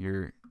 rights.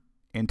 You're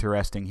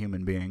interesting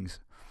human beings,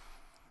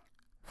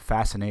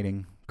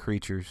 fascinating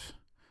creatures,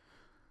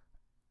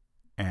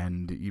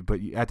 but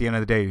at the end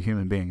of the day, you're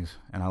human beings,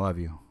 and I love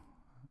you.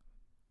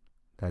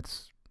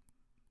 That's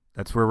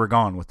where we're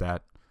going with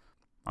that.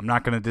 I'm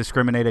not going to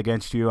discriminate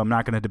against you. I'm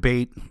not going to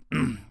debate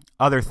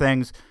other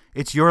things.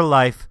 It's your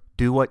life.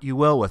 Do what you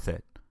will with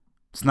it.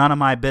 It's none of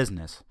my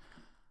business.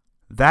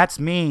 That's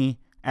me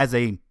as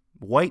a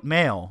white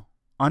male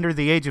under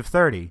the age of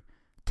 30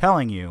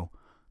 telling you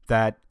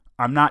that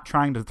I'm not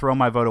trying to throw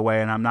my vote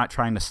away and I'm not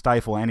trying to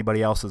stifle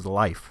anybody else's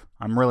life.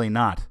 I'm really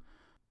not.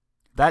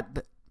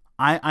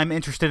 I'm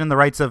interested in the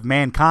rights of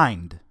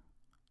mankind.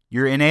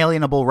 Your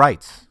inalienable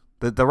rights.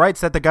 The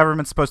rights that the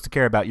government's supposed to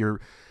care about. Your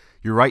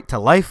right to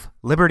life,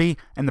 liberty,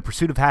 and the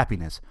pursuit of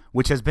happiness,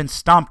 which has been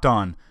stomped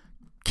on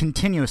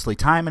continuously,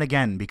 time and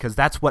again, because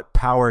that's what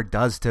power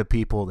does to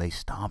people. They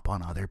stomp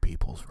on other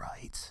people's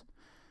rights.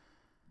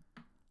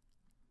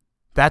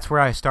 That's where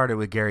I started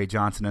with Gary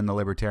Johnson and the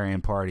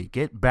Libertarian Party.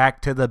 Get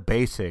back to the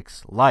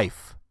basics.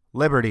 Life,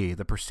 liberty,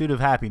 the pursuit of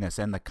happiness,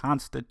 and the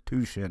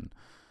Constitution.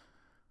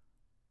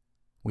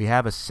 We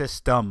have a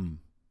system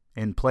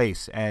in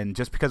place, and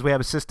just because we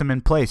have a system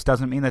in place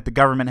doesn't mean that the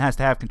government has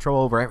to have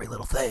control over every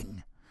little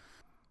thing.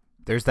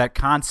 There's that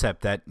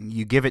concept that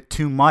you give it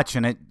too much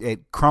and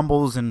it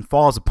crumbles and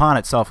falls upon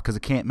itself because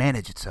it can't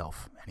manage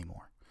itself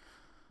anymore.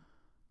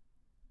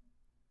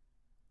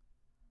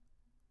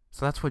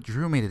 So that's what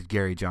drew me to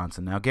Gary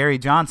Johnson. Now, Gary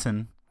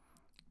Johnson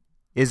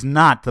is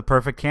not the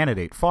perfect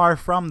candidate. Far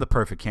from the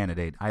perfect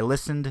candidate. I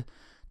listened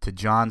to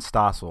John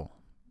Stossel.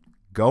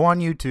 Go on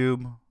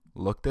YouTube,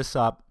 look this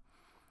up.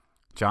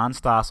 John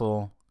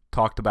Stossel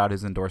talked about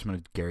his endorsement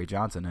of Gary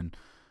Johnson, and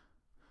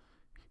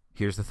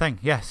here's the thing.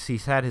 Yes,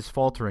 he's had his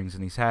falterings,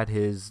 and he's had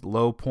his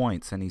low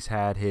points, and he's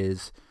had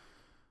his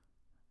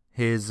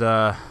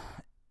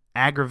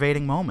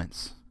aggravating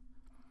moments.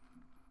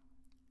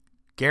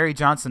 Gary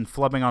Johnson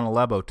flubbing on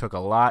Aleppo took a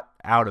lot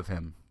out of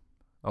him.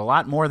 A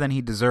lot more than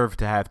he deserved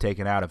to have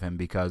taken out of him,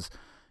 because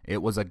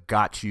it was a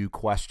got you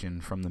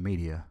question from the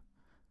media.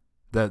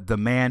 The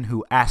man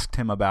who asked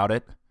him about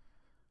it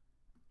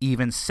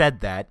even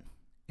said that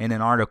in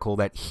an article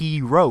that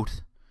he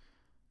wrote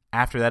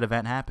after that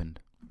event happened.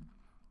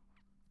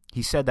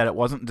 He said that it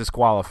wasn't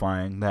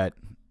disqualifying, that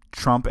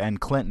Trump and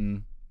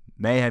Clinton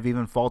may have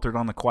even faltered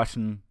on the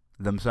question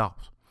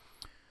themselves.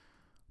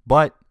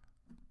 But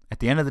at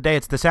the end of the day,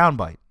 it's the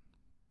soundbite.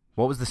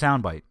 What was the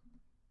soundbite?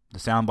 The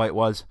soundbite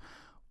was,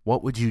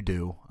 what would you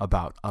do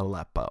about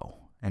Aleppo?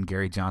 And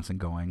Gary Johnson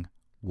going,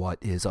 what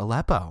is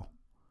Aleppo?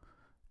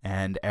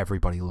 And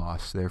everybody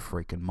lost their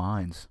freaking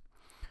minds.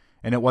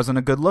 And it wasn't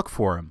a good look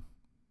for him.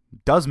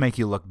 It does make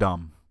you look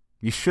dumb.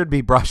 You should be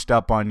brushed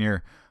up on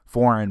your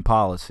foreign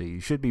policy. You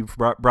should be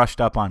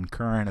brushed up on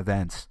current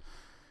events.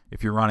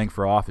 If you're running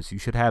for office, you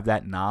should have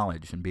that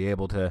knowledge and be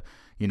able to,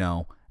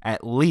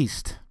 at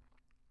least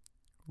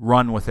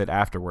run with it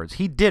afterwards.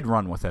 He did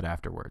run with it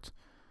afterwards.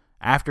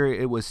 After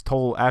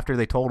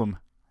they told him,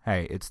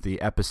 hey, it's the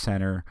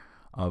epicenter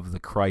of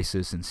the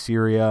crisis in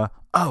Syria.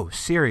 Oh,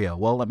 Syria.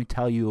 Well, let me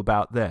tell you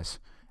about this.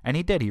 And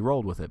he did. He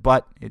rolled with it.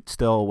 But it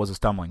still was a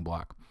stumbling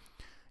block.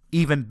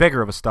 Even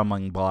bigger of a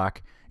stumbling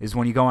block is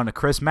when you go on to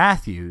Chris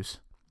Matthews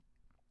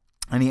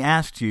and he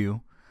asked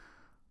you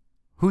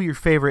who your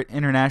favorite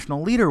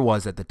international leader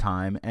was at the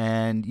time,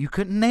 and you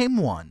couldn't name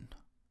one.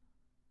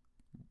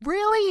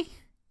 Really?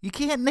 You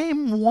can't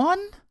name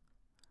one?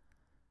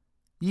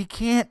 You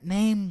can't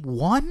name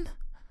one?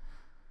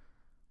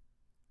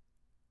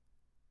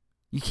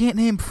 You can't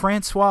name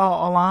Francois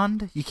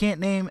Hollande? You can't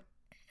name,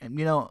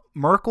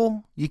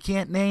 Merkel? You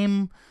can't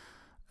name,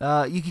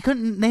 you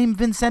couldn't name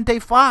Vicente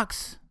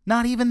Fox.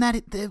 Not even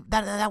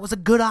that was a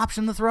good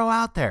option to throw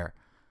out there.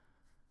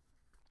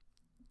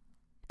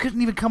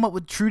 Couldn't even come up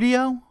with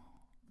Trudeau.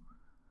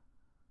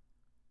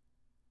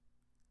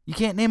 You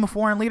can't name a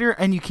foreign leader,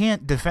 and you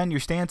can't defend your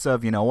stance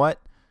of, you know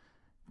what?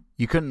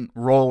 You couldn't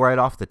roll right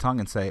off the tongue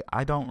and say,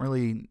 I don't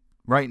really,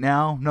 right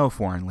now, no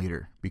foreign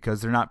leader,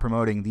 because they're not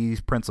promoting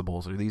these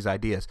principles or these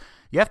ideas.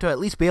 You have to at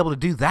least be able to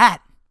do that.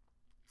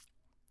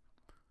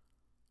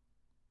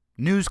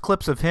 News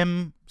clips of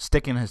him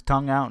sticking his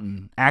tongue out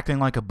and acting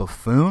like a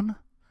buffoon.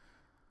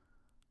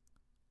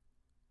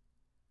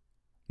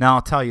 Now,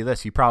 I'll tell you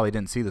this. You probably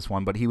didn't see this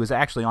one, but he was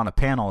actually on a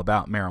panel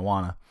about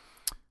marijuana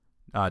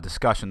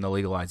discussion, the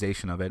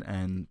legalization of it,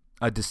 and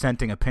a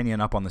dissenting opinion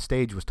up on the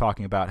stage was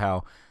talking about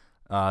how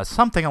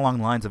something along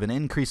the lines of an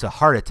increase of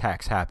heart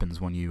attacks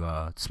happens when you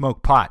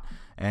smoke pot,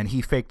 and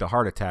he faked a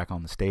heart attack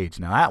on the stage.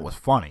 Now, that was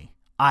funny.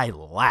 I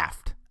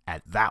laughed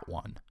at that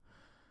one.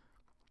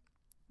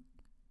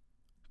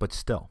 But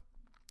still,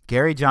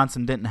 Gary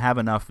Johnson didn't have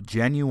enough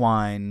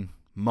genuine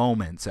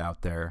moments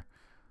out there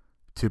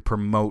to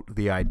promote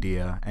the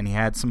idea, and he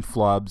had some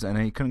flubs, and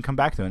he couldn't come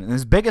back to it. And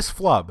his biggest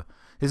flub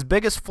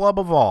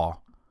of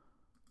all,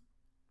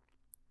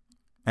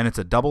 and it's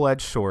a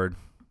double-edged sword,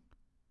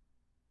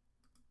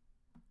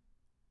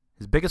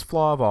 his biggest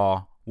flaw of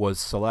all was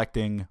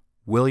selecting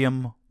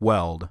William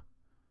Weld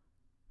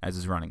as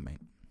his running mate.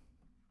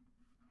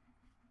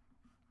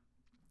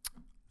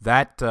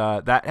 That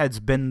has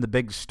been the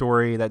big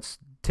story that's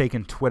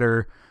taken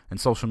Twitter and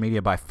social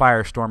media by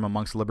firestorm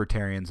amongst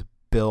libertarians.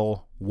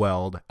 Bill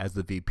Weld as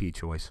the VP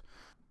choice.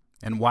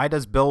 And why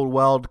does Bill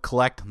Weld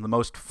collect the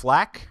most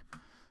flack?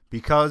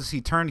 Because he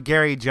turned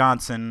Gary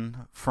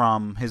Johnson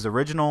from his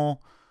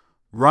original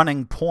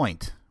running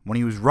point when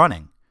he was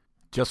running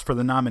just for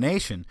the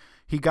nomination.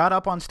 He got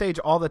up on stage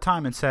all the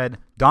time and said,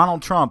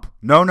 Donald Trump,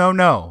 no, no,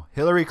 no.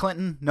 Hillary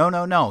Clinton, no,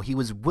 no, no. He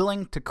was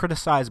willing to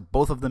criticize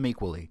both of them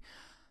equally.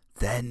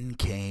 Then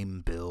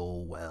came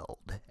Bill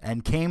Weld,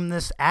 and came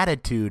this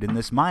attitude and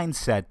this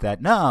mindset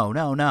that no,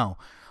 no, no.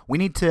 We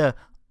need to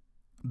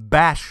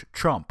bash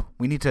Trump.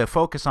 We need to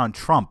focus on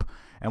Trump,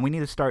 and we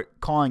need to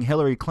start calling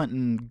Hillary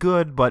Clinton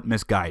good but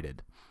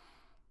misguided.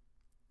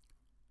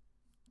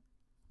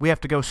 We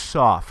have to go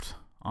soft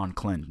on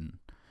Clinton.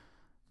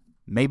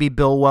 Maybe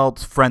Bill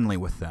Weld's friendly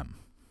with them.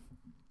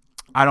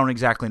 I don't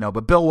exactly know,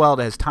 but Bill Weld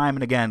has time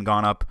and again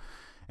gone up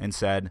and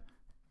said,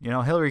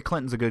 Hillary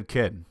Clinton's a good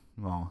kid.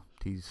 Well,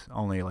 he's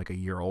only like a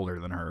year older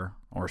than her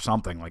or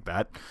something like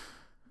that.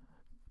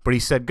 But he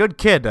said, good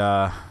kid,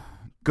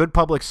 good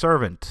public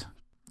servant,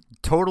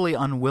 totally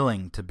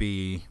unwilling to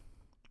be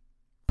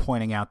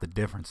pointing out the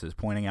differences,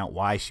 pointing out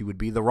why she would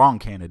be the wrong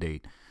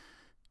candidate.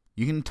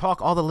 You can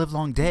talk all the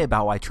livelong day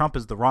about why Trump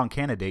is the wrong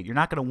candidate. You're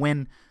not going to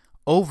win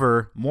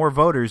over more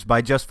voters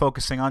by just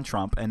focusing on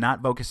Trump and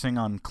not focusing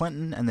on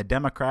Clinton and the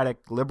Democratic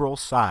liberal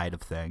side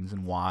of things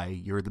and why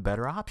you're the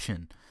better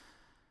option.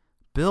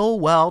 Bill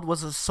Weld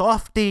was a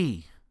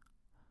softie.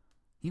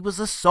 He was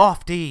a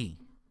softie.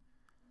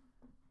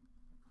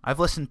 I've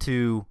listened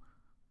to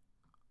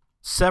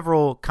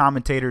several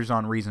commentators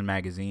on Reason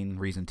Magazine,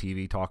 Reason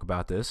TV talk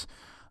about this.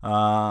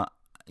 How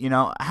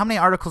many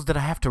articles did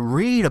I have to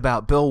read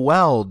about Bill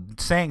Weld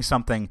saying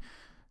something?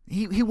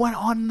 He went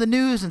on the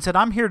news and said,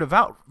 I'm here to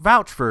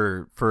vouch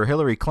for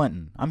Hillary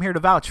Clinton. I'm here to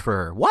vouch for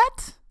her.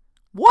 What?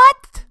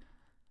 What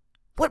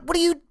are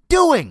you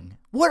doing?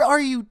 What are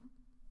you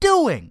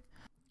doing?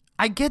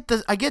 I get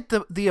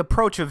the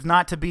approach of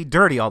not to be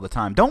dirty all the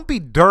time. Don't be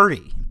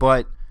dirty,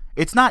 but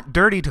it's not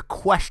dirty to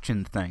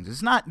question things.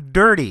 It's not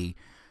dirty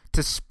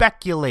to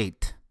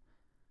speculate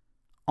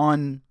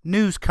on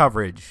news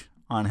coverage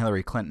on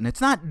Hillary Clinton.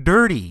 It's not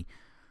dirty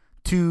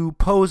to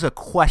pose a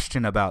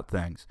question about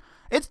things.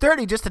 It's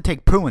dirty just to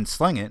take poo and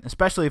sling it,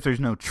 especially if there's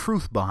no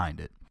truth behind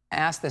it. I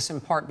asked this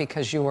in part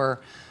because you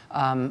were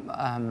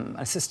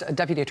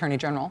Deputy Attorney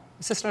General,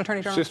 Assistant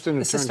Attorney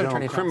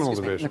General, Criminal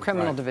Division, the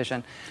Criminal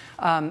Division.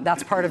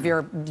 That's part of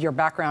your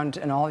background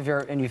and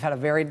and you've had a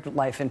varied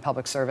life in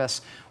public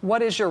service.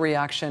 What is your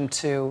reaction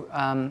to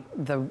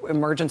the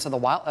emergence of the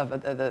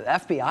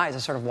FBI as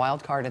a sort of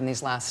wild card in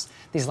these last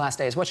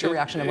days? What's your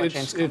reaction to what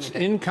James Comey did? It's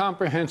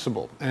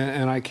incomprehensible,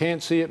 and I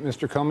can't see it.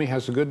 Mr. Comey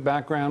has a good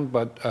background,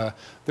 but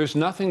there's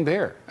nothing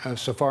there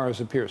so far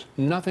as appears.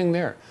 Nothing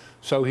there.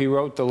 So he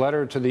wrote the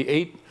letter to the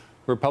 8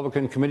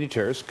 Republican committee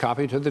chairs,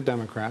 copy to the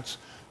Democrats,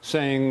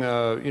 saying,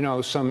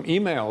 some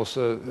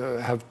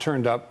emails have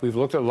turned up. We've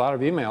looked at a lot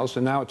of emails,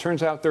 and now it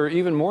turns out there are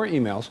even more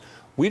emails.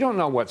 We don't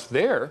know what's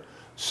there.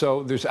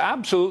 So there's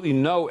absolutely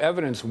no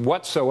evidence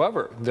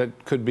whatsoever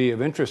that could be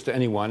of interest to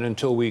anyone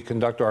until we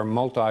conduct our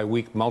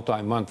multi-week,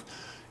 multi-month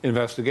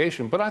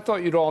investigation. But I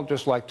thought you'd all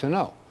just like to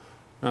know.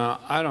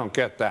 I don't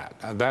get that.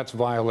 That's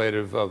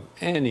violative of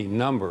any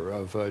number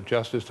of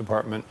Justice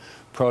Department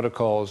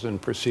protocols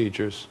and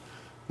procedures.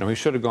 He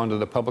should have gone to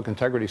the public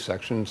integrity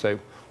section and say,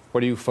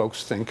 what do you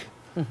folks think?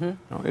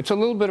 Mm-hmm. It's a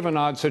little bit of an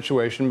odd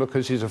situation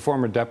because he's a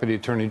former Deputy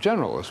Attorney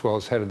General as well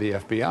as head of the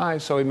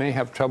FBI, so he may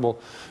have trouble,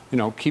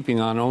 keeping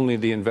on only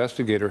the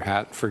investigator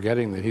hat,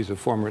 forgetting that he's a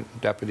former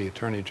Deputy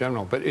Attorney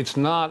General. But it's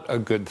not a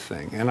good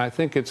thing, and I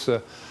think it's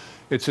a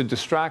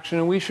distraction,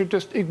 and we should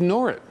just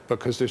ignore it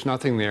because there's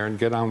nothing there and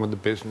get on with the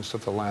business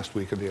of the last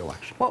week of the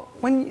election. Well,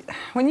 when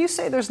you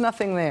say there's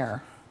nothing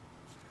there,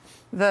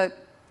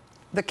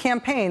 the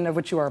campaign of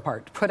which you are a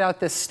part put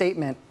out this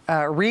statement,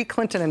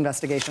 Re-Clinton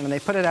investigation, and they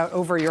put it out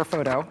over your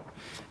photo,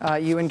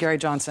 you and Gary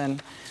Johnson,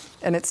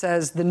 and it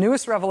says, the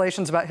newest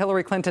revelations about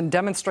Hillary Clinton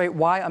demonstrate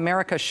why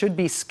America should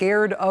be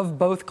scared of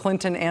both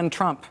Clinton and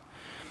Trump.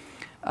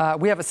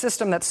 We have a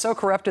system that's so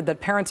corrupted that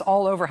parents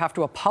all over have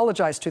to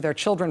apologize to their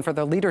children for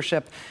the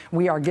leadership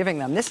we are giving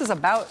them. This is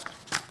about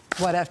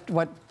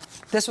what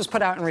this was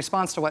put out in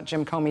response to what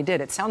Jim Comey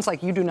did. It sounds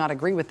like you do not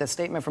agree with this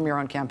statement from your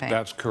own campaign.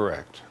 That's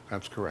correct.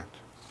 That's correct.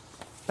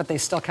 But they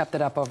still kept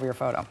it up over your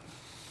photo.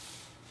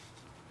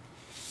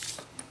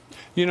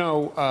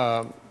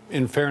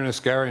 In fairness,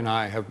 Gary and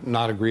I have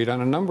not agreed on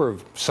a number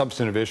of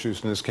substantive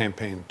issues in this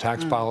campaign.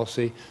 Tax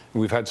policy,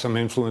 we've had some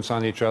influence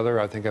on each other.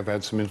 I think I've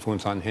had some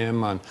influence on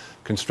him on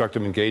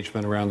constructive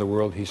engagement around the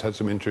world. He's had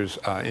some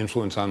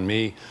influence on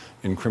me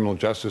in criminal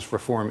justice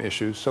reform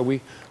issues. So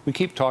we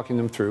keep talking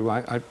them through.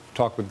 I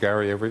talk with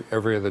Gary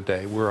every other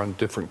day. We're on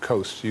different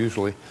coasts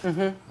usually,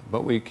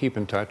 but we keep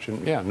in touch.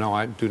 And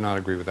I do not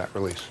agree with that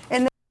release.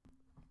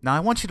 Now I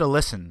want you to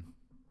listen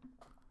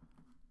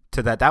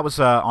to that. That was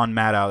on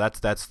Maddow.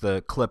 That's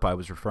the clip I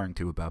was referring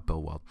to about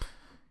Bill Weld.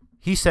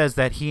 He says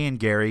that he and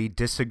Gary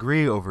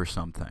disagree over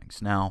some things.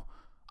 Now,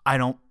 I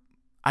don't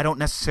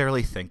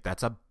necessarily think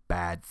that's a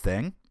bad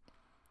thing.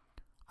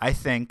 I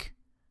think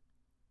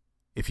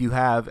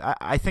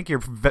I think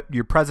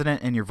your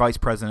president and your vice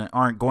president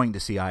aren't going to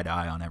see eye to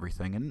eye on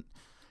everything, and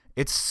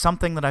it's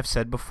something that I've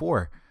said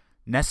before.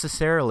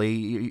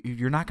 Necessarily,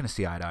 you're not going to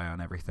see eye to eye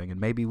on everything, and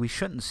maybe we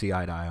shouldn't see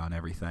eye to eye on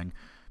everything,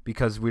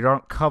 because we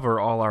don't cover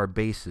all our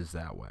bases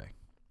that way.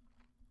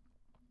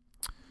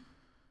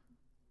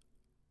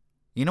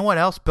 You know what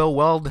else Bill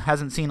Weld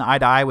hasn't seen eye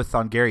to eye with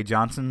on Gary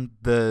Johnson?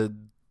 The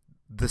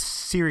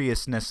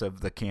seriousness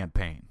of the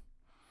campaign.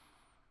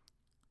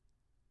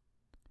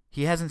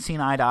 He hasn't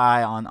seen eye to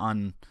eye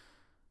on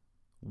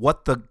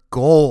what the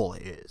goal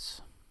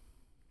is.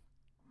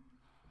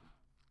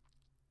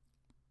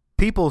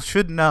 People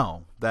should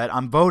know that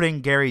I'm voting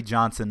Gary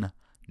Johnson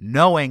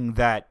knowing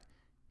that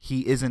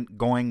he isn't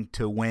going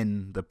to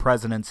win the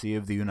presidency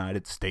of the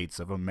United States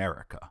of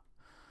America.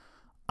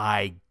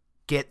 I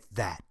get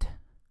that.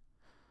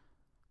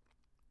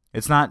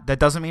 That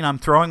doesn't mean I'm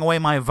throwing away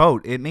my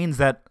vote. It means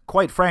that,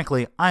 quite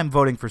frankly, I'm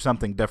voting for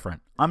something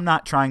different. I'm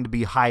not trying to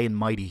be high and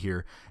mighty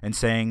here and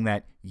saying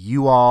that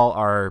you all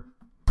are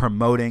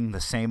promoting the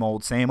same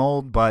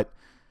old, but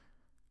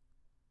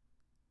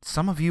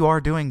some of you are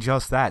doing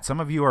just that.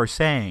 Some of you are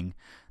saying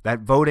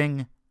that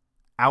voting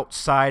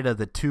outside of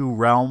the two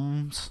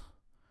realms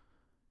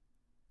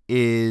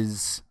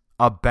is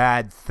a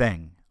bad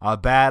thing, a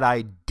bad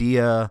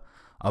idea,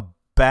 a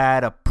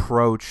bad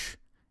approach.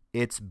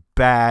 It's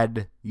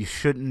bad. You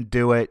shouldn't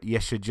do it. You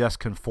should just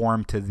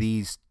conform to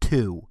these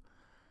two.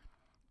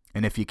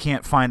 And if you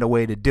can't find a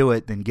way to do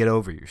it, then get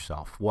over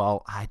yourself.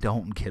 Well, I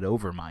don't get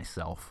over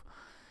myself.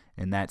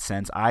 In that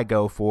sense, I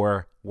go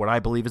for what I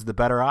believe is the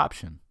better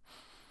option.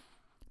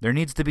 There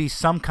needs to be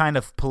some kind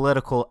of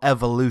political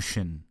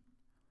evolution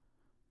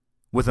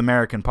with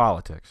American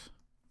politics.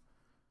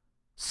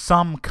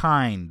 Some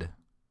kind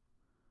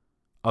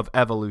of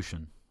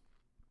evolution.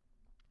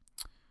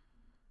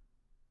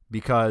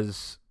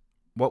 Because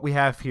what we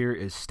have here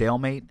is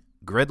stalemate,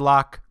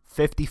 gridlock,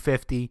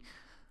 50-50.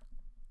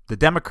 The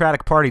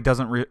Democratic Party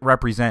doesn't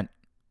represent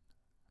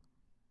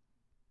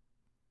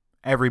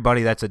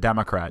everybody that's a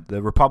Democrat.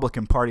 The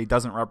Republican Party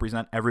doesn't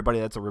represent everybody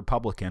that's a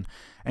Republican.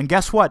 And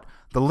guess what?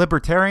 The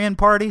Libertarian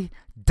Party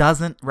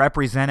doesn't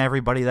represent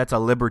everybody that's a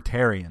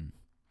Libertarian.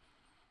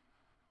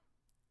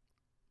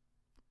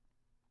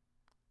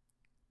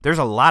 There's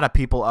a lot of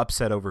people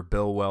upset over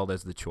Bill Weld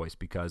as the choice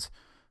because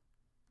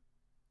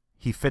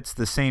he fits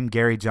the same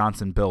Gary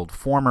Johnson build,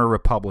 former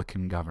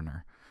Republican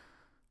governor.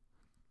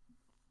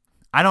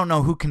 I don't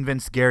know who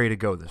convinced Gary to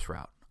go this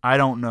route. I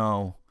don't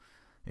know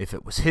if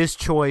it was his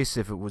choice,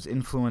 if it was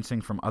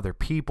influencing from other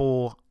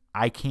people.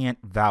 I can't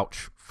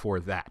vouch for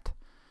that.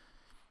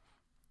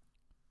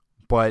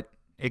 But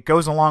it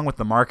goes along with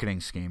the marketing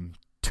scheme.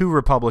 2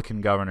 Republican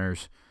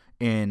governors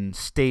in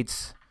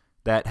states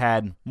that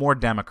had more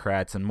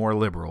Democrats and more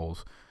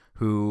liberals,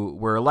 who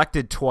were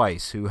elected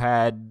twice, who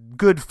had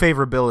good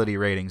favorability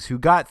ratings, who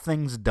got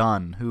things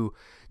done, who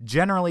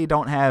generally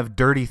don't have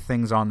dirty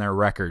things on their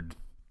record.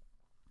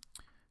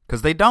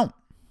 Because they don't.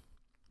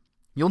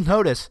 You'll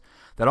notice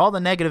that all the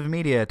negative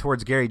media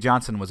towards Gary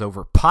Johnson was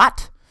over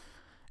pot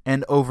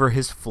and over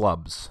his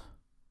flubs.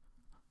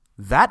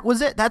 That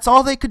was it. That's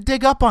all they could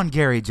dig up on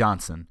Gary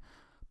Johnson.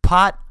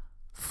 Pot,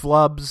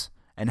 flubs,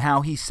 and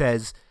how he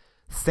says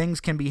things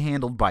can be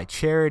handled by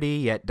charity,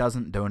 yet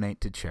doesn't donate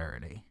to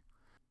charity.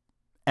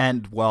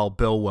 And, well,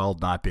 Bill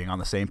Weld not being on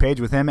the same page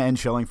with him and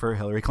shilling for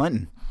Hillary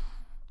Clinton.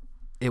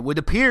 It would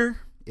appear,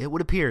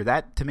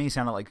 that to me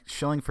sounded like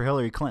shilling for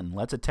Hillary Clinton.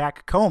 Let's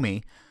attack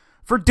Comey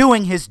for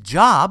doing his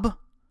job.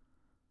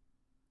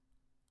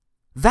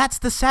 That's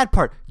the sad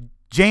part.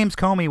 James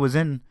Comey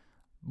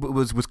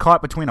was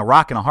caught between a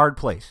rock and a hard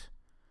place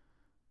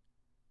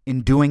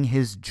in doing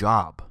his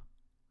job.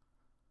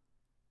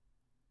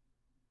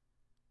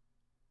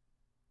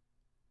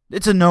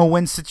 It's a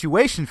no-win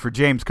situation for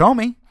James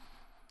Comey.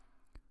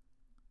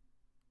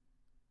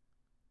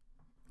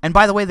 And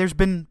by the way, there's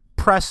been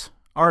press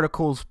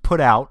articles put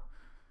out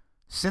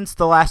since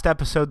the last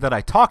episode that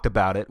I talked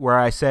about it, where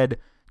I said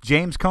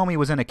James Comey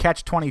was in a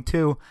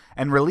catch-22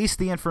 and released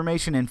the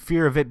information in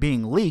fear of it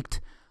being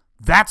leaked.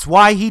 That's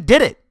why he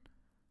did it.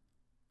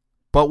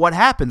 But what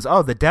happens?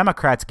 Oh, the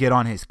Democrats get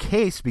on his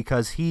case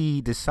because he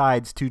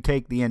decides to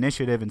take the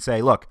initiative and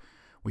say, look,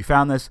 we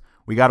found this.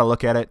 We got to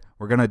look at it.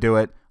 We're going to do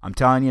it. I'm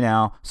telling you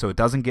now, so it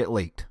doesn't get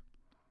leaked.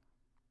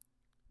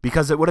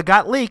 Because it would have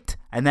got leaked,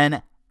 and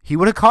then he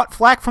would have caught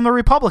flack from the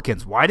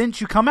Republicans. Why didn't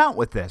you come out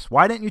with this?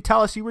 Why didn't you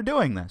tell us you were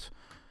doing this?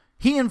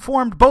 He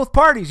informed both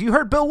parties. You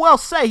heard Bill Weld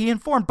say he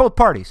informed both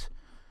parties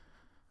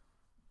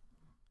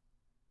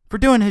for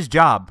doing his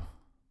job,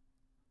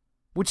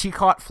 which he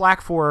caught flack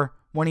for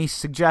when he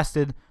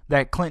suggested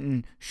that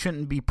Clinton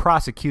shouldn't be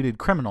prosecuted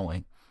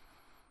criminally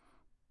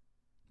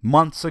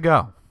months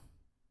ago.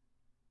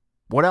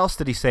 What else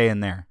did he say in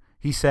there?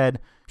 He said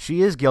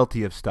she is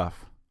guilty of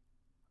stuff.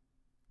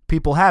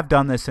 People have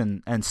done this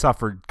and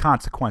suffered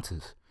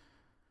consequences.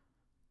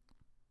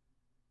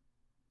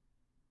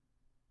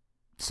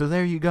 So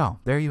there you go.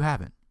 There you have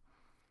it.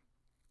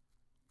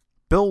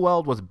 Bill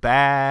Weld was a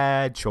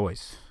bad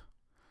choice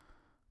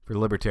for the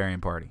Libertarian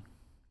Party.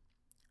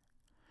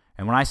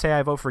 And when I say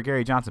I vote for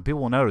Gary Johnson,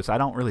 people will notice I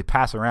don't really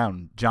pass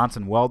around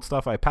Johnson-Weld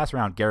stuff. I pass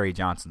around Gary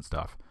Johnson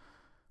stuff.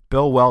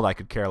 Bill Weld I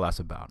could care less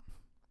about.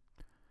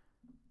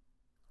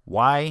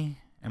 Why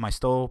am I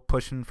still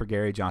pushing for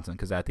Gary Johnson?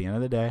 Because at the end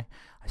of the day,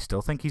 I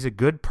still think he's a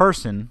good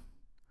person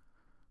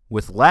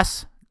with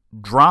less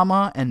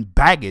drama and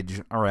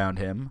baggage around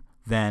him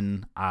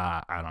than,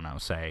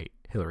 say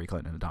Hillary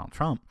Clinton and Donald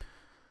Trump.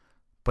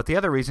 But the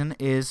other reason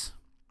is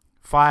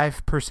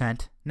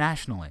 5%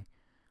 nationally.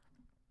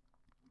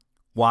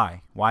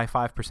 Why? Why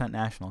 5%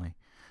 nationally?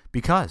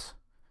 Because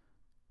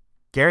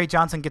Gary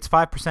Johnson gets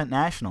 5%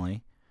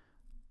 nationally.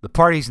 The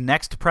party's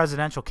next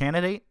presidential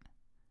candidate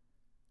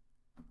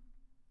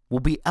will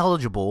be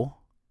eligible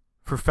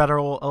for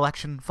federal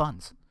election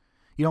funds.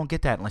 You don't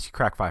get that unless you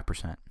crack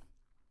 5%.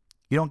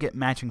 You don't get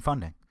matching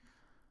funding.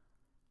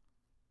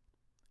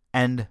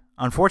 And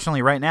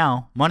unfortunately, right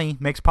now, money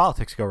makes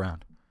politics go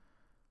round.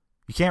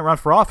 You can't run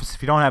for office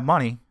if you don't have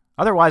money.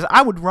 Otherwise,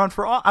 I would run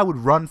for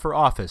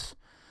office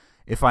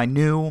if I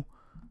knew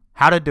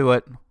how to do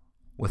it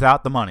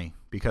without the money,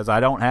 because I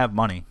don't have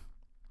money.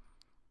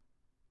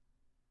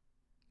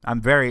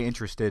 I'm very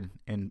interested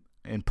in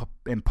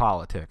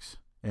politics,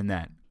 in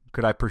that.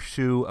 Could I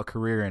pursue a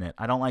career in it?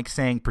 I don't like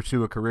saying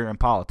pursue a career in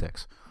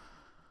politics.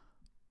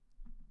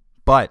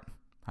 But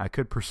I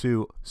could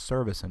pursue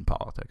service in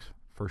politics,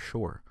 for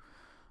sure.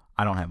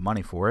 I don't have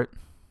money for it.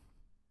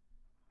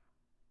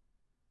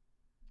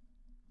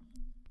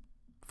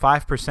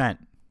 5%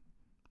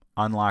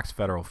 unlocks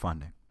federal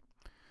funding.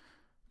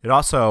 It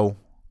also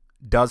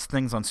does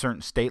things on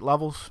certain state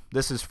levels.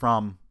 This is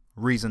from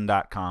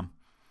Reason.com,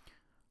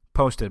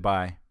 posted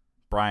by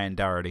Brian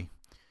Doherty.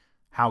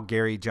 How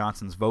Gary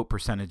Johnson's vote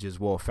percentages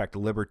will affect the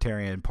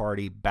Libertarian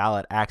Party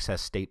ballot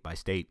access state by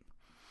state.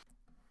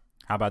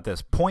 How about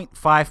this?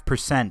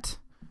 0.5%.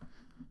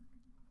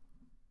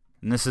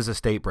 And this is a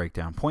state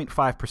breakdown.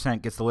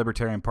 0.5% gets the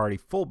Libertarian Party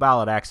full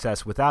ballot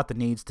access without the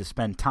needs to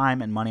spend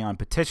time and money on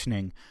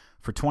petitioning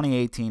for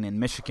 2018 in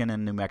Michigan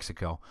and New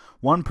Mexico.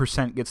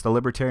 1% gets the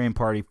Libertarian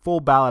Party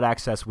full ballot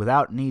access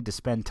without need to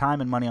spend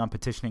time and money on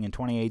petitioning in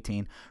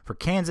 2018 for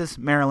Kansas,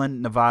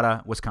 Maryland,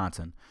 Nevada,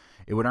 Wisconsin.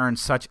 It would earn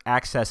such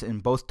access in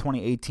both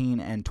 2018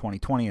 and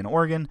 2020 in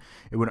Oregon.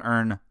 It would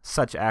earn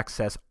such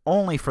access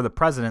only for the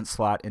president's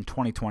slot in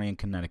 2020 in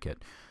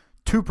Connecticut.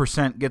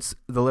 2% gets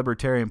the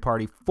Libertarian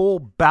Party full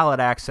ballot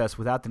access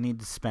without the need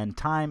to spend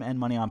time and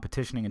money on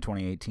petitioning in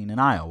 2018 in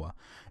Iowa.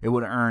 It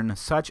would earn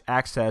such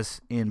access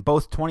in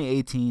both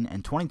 2018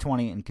 and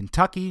 2020 in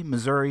Kentucky,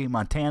 Missouri,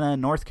 Montana,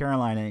 North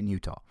Carolina, and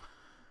Utah.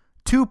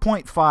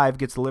 2.5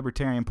 gets the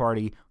Libertarian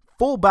Party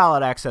full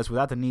ballot access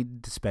without the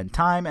need to spend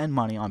time and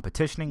money on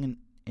petitioning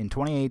in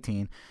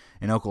 2018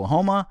 in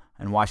Oklahoma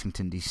and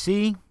Washington,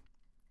 D.C.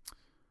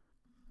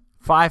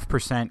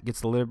 5%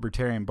 gets the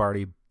Libertarian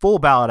Party full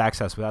ballot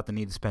access without the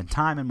need to spend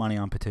time and money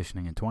on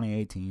petitioning in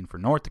 2018 for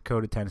North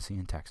Dakota, Tennessee,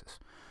 and Texas.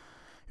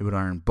 It would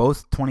earn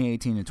both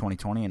 2018 and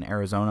 2020 in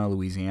Arizona,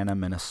 Louisiana,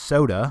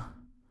 Minnesota,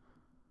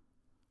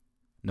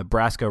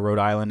 Nebraska, Rhode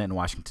Island, and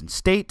Washington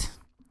State.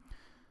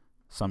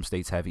 Some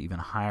states have even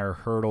higher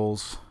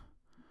hurdles.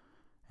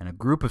 And a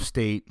group of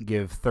states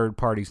give third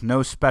parties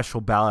no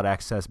special ballot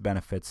access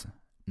benefits,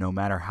 no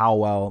matter how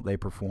well they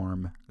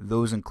perform.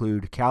 Those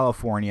include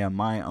California,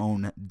 my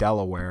own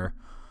Delaware,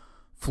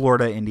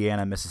 Florida,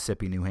 Indiana,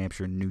 Mississippi, New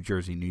Hampshire, New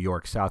Jersey, New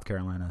York, South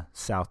Carolina,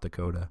 South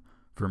Dakota,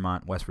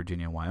 Vermont, West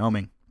Virginia,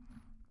 Wyoming.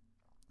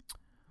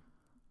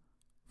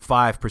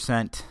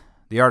 5%,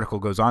 the article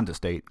goes on to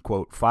state,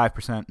 quote,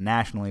 5%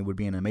 nationally would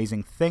be an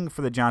amazing thing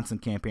for the Johnson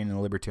campaign and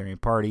the Libertarian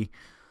Party.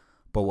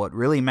 But what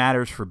really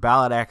matters for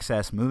ballot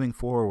access moving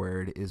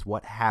forward is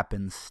what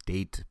happens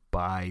state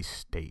by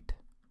state.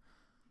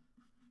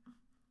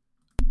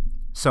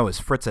 So is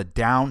Fritz a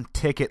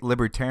down-ticket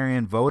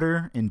Libertarian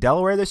voter in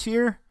Delaware this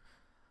year?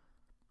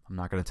 I'm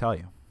not going to tell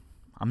you.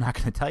 I'm not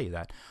going to tell you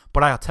that.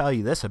 But I'll tell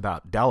you this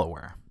about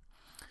Delaware.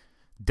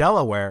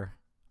 Delaware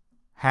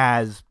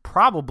has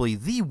probably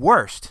the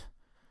worst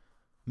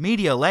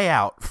media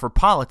layout for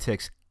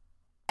politics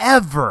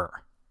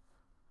ever.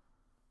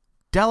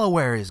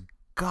 Delaware is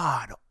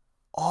god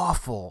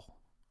awful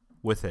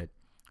with it.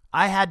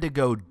 I had to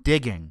go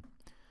digging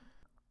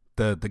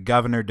the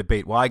governor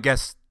debate. Well, I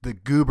guess the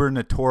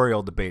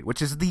gubernatorial debate,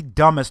 which is the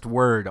dumbest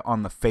word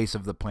on the face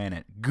of the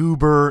planet.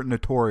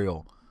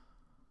 Gubernatorial.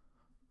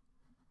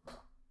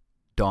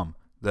 Dumb.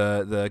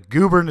 The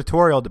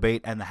gubernatorial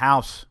debate and the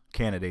House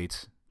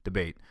candidates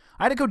debate.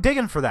 I had to go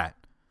digging for that.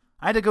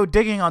 I had to go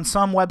digging on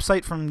some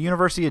website from the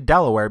University of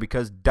Delaware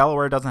because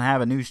Delaware doesn't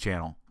have a news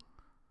channel.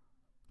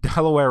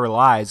 Delaware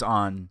relies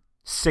on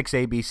 6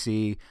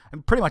 ABC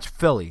and pretty much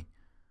Philly.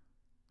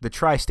 The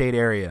tri-state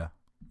area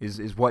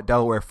is what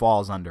Delaware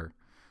falls under,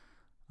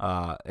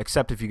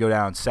 except if you go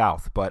down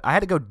south. But I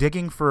had to go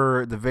digging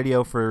for the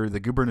video for the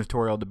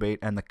gubernatorial debate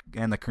and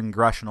the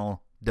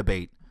congressional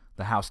debate,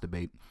 the House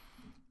debate,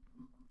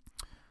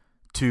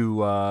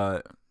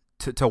 to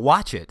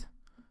watch it.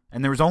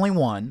 And there was only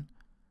one.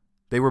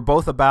 They were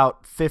both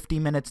about 50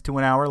 minutes to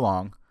an hour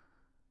long,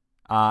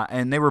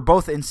 and they were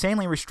both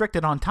insanely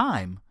restricted on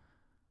time.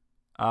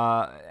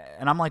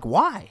 And I'm like,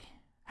 why?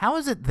 How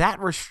is it that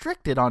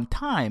restricted on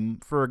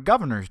time for a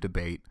governor's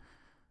debate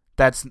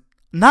that's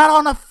not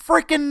on a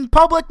freaking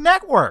public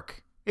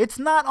network? It's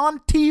not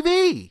on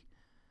TV.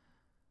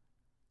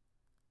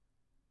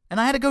 And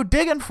I had to go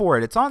digging for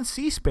it. It's on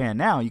C-SPAN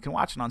now. You can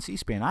watch it on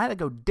C-SPAN. I had to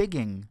go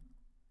digging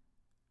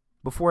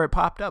before it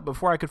popped up,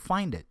 before I could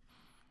find it.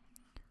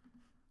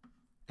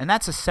 And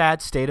that's a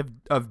sad state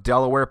of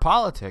Delaware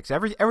politics.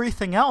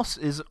 Everything else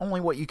is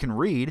only what you can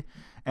read.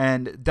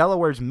 And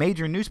Delaware's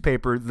major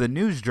newspaper, the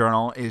News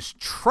Journal, is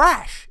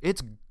trash.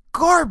 It's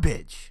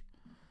garbage.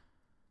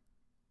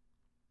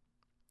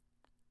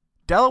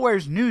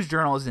 Delaware's News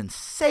Journal is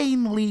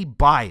insanely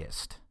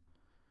biased.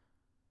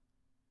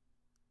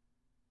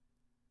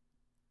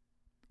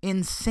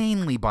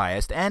 insanely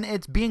biased, and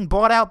it's being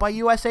bought out by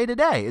USA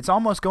Today. It's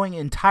almost going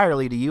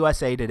entirely to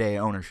USA Today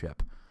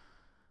ownership.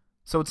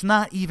 So it's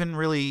not even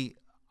really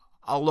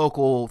a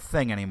local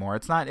thing anymore.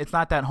 It's not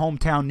that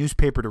hometown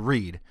newspaper to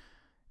read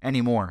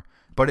anymore,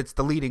 but it's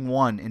the leading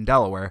one in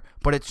Delaware.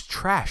 But it's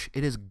trash.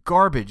 It is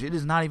garbage. It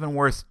is not even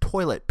worth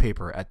toilet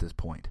paper at this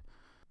point.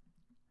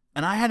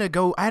 And I had to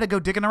go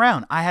digging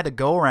around. I had to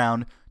go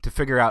around to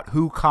figure out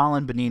who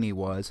Colin Benini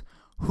was,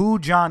 who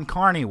John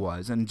Carney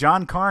was. And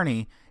John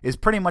Carney is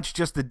pretty much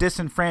just the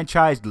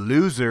disenfranchised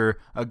loser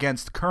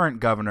against current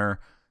governor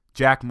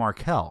Jack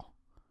Markell.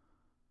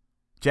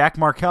 Jack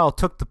Markell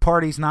took the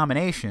party's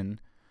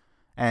nomination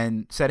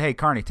and said, hey,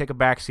 Carney, take a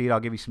back seat. I'll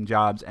give you some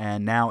jobs.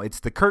 And now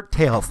it's the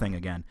curtail thing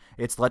again.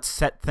 It's let's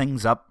set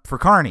things up for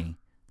Carney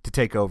to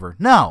take over.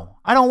 No,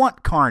 I don't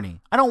want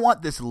Carney. I don't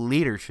want this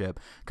leadership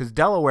because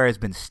Delaware has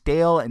been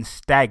stale and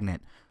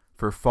stagnant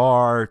for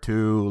far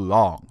too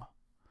long.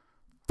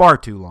 Far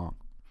too long.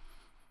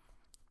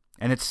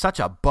 And it's such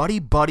a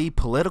buddy-buddy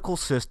political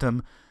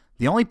system.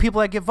 The only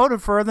people that get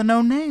voted for are the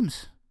known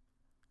names.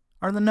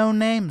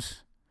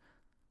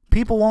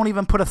 People won't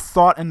even put a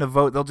thought in the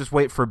vote. They'll just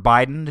wait for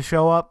Biden to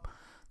show up.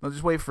 They'll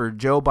just wait for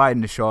Joe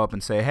Biden to show up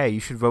and say, hey, you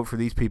should vote for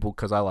these people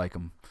because I like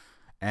them.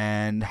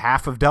 And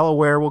half of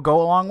Delaware will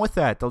go along with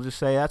that. They'll just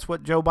say, that's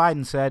what Joe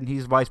Biden said, and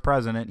he's vice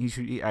president.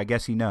 I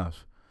guess he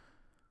knows.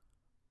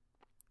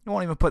 You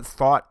won't even put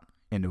thought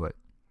into it.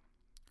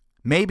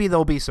 Maybe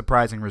there'll be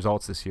surprising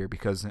results this year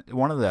because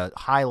one of the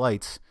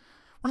highlight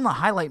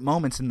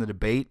moments in the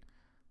debate,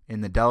 in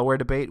the Delaware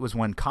debate, was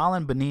when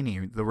Colin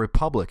Benini, the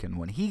Republican,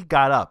 when he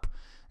got up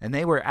and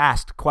they were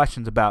asked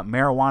questions about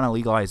marijuana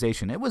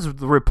legalization. It was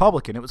the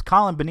Republican. It was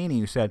Colin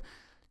Benini who said,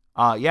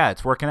 yeah,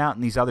 it's working out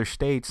in these other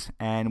states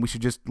and we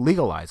should just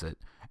legalize it.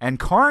 And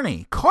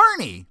Carney,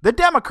 the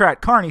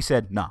Democrat Carney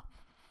said,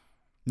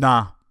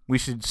 nah, we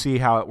should see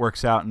how it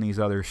works out in these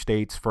other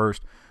states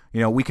first.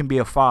 We can be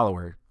a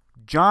follower.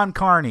 John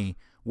Carney,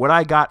 what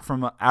I got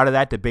from out of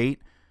that debate,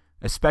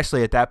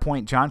 especially at that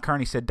point, John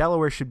Carney said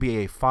Delaware should be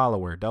a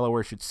follower.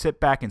 Delaware should sit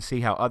back and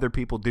see how other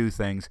people do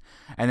things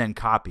and then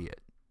copy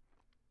it.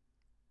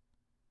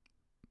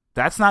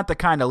 That's not the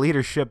kind of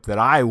leadership that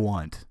I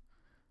want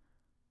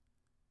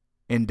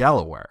in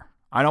Delaware.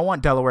 I don't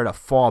want Delaware to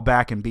fall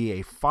back and be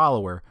a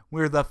follower.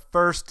 We're the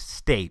first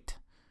state.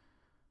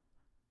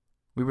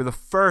 We were the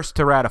first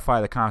to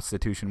ratify the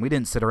Constitution. We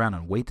didn't sit around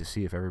and wait to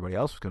see if everybody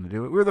else was going to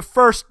do it. We were the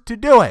first to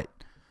do it.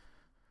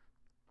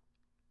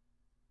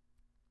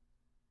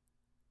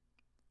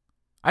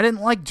 I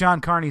didn't like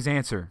John Carney's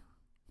answer.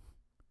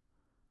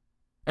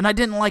 And I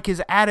didn't like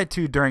his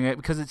attitude during it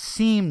because it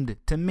seemed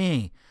to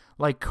me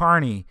like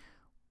Carney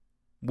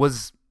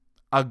was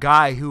a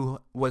guy who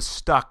was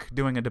stuck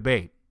doing a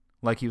debate.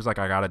 Like he was like,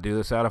 I got to do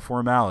this out of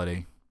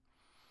formality.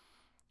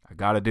 I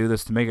got to do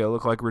this to make it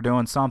look like we're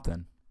doing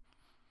something.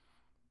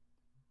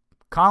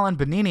 Colin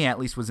Benini at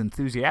least was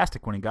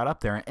enthusiastic when he got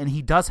up there, and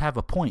he does have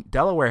a point.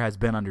 Delaware has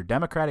been under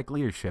Democratic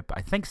leadership,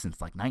 I think,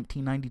 since like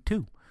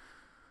 1992.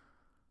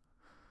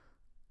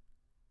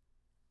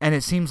 And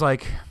it seems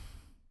like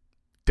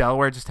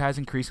Delaware just has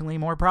increasingly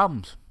more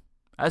problems,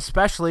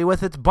 especially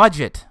with its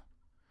budget.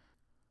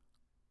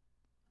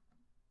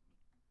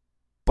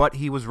 But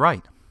he was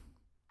right.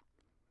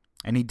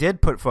 And he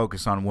did put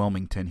focus on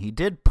Wilmington. He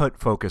did put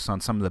focus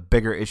on some of the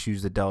bigger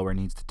issues that Delaware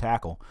needs to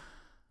tackle.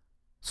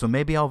 So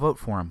maybe I'll vote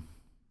for him.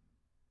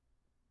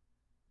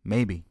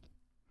 Maybe.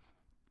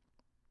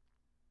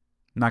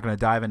 I'm not going to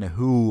dive into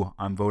who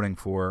I'm voting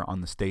for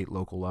on the state,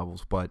 local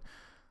levels, but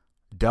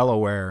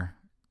Delaware,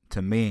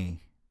 to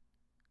me,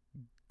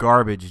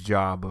 garbage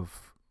job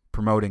of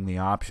promoting the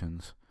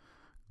options,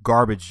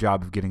 garbage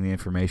job of getting the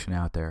information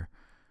out there,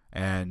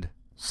 and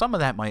some of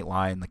that might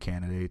lie in the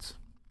candidates.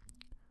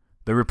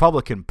 The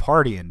Republican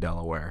Party in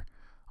Delaware,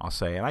 I'll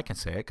say, and I can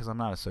say it because I'm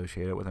not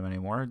associated with them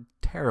anymore,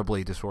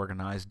 terribly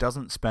disorganized,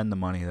 doesn't spend the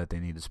money that they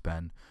need to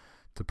spend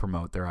to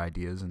promote their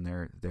ideas and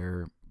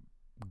their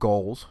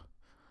goals.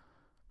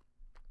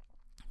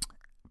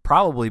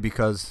 Probably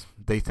because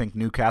they think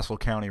Newcastle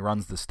County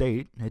runs the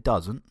state. It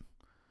doesn't.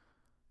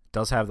 It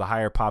does have the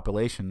higher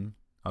population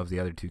of the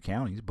other two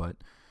counties, but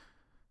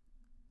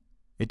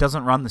it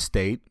doesn't run the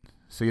state,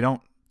 so you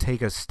don't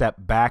take a step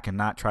back and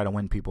not try to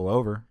win people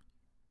over.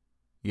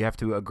 You have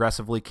to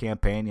aggressively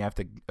campaign, you have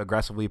to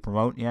aggressively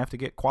promote, and you have to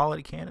get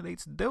quality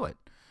candidates to do it.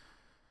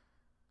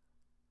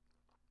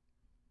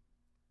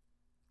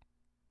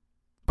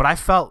 But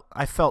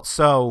I felt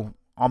so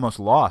almost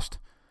lost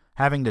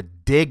having to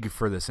dig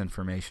for this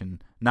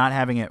information, not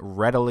having it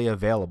readily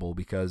available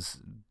because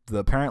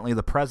apparently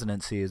the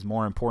presidency is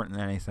more important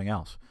than anything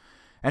else.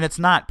 And it's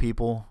not,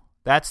 people.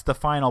 That's the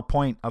final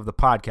point of the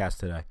podcast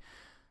today.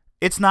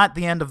 It's not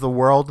the end of the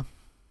world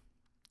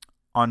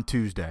on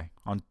Tuesday,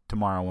 on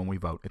tomorrow when we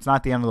vote. It's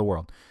not the end of the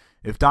world.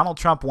 If Donald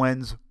Trump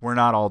wins, we're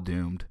not all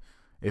doomed.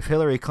 If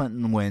Hillary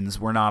Clinton wins,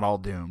 we're not all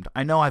doomed.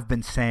 I know I've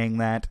been saying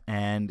that,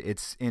 and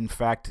it's in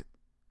fact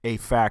a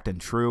fact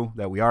and true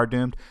that we are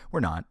doomed.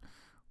 We're not.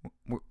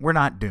 We're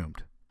not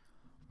doomed.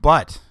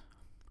 But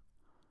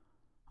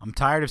I'm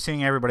tired of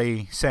seeing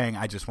everybody saying,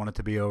 I just want it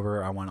to be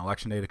over. I want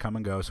Election Day to come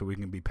and go so we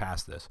can be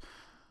past this.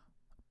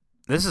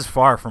 This is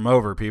far from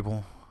over,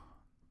 people.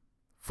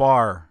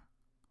 Far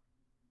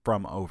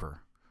from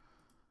over.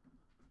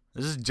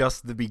 This is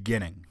just the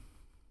beginning,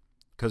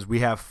 because we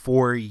have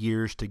 4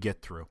 years to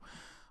get through.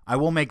 I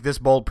will make this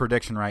bold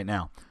prediction right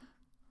now.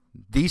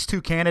 These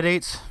two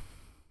candidates,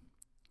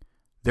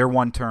 they're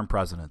one-term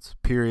presidents.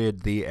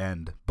 Period. The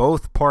end.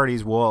 Both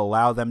parties will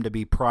allow them to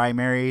be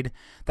primaried.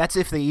 That's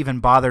if they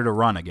even bother to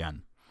run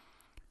again.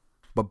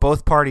 But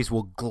both parties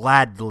will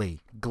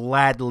gladly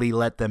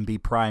let them be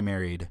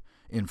primaried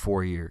in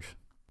 4 years.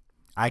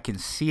 I can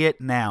see it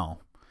now.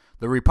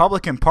 The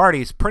Republican Party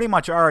is pretty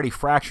much already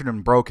fractured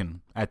and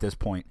broken at this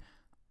point.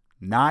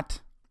 Not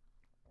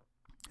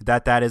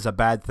that is a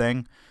bad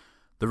thing.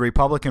 The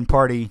Republican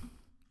Party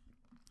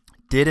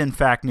did, in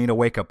fact, need a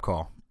wake-up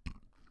call.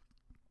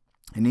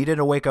 It needed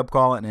a wake-up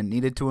call, and it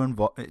needed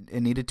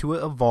to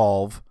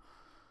evolve.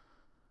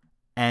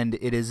 And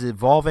it is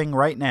evolving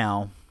right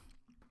now,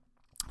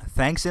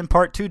 thanks in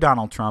part to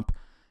Donald Trump.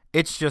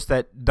 It's just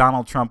that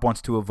Donald Trump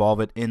wants to evolve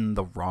it in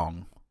the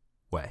wrong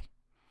way.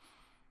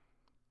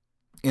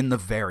 In the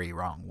very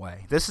wrong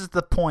way. This is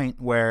the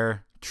point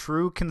where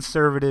true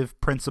conservative,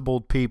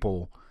 principled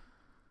people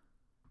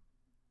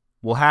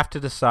will have to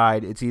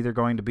decide it's either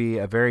going to be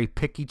a very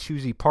picky,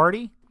 choosy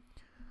party,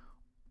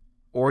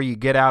 or you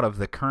get out of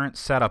the current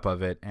setup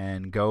of it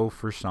and go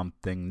for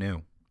something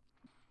new.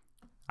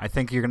 I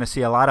think you're going to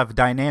see a lot of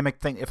dynamic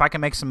things. If I can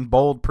make some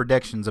bold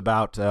predictions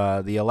about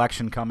the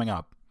election coming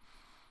up,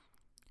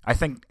 I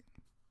think...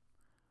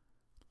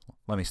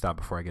 Let me stop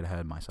before I get ahead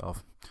of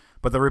myself.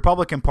 But the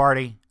Republican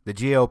Party, the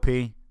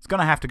GOP, is going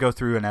to have to go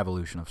through an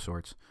evolution of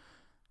sorts.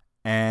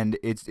 And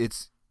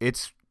it's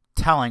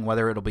telling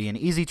whether it'll be an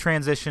easy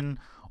transition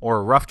or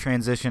a rough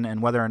transition,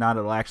 and whether or not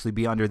it'll actually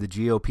be under the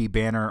GOP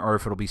banner or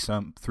if it'll be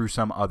through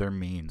some other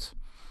means.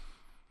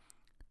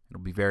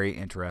 It'll be very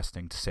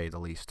interesting, to say the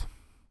least.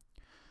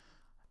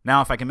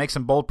 Now, if I can make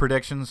some bold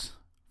predictions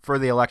for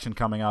the election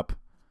coming up,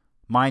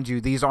 mind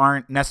you, these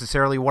aren't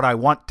necessarily what I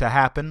want to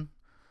happen.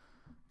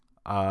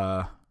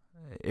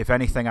 If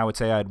anything, I would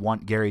say I'd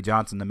want Gary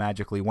Johnson to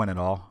magically win it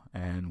all,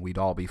 and we'd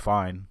all be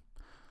fine.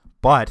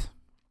 But,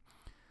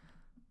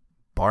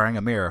 barring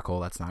a miracle,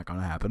 that's not going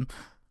to happen.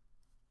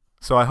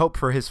 So I hope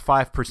for his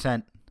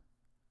 5%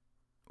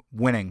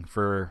 winning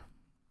for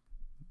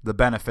the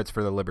benefits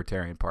for the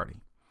Libertarian Party.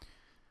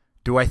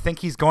 Do I think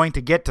he's going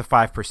to get to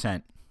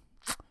 5%?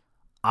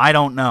 I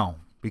don't know.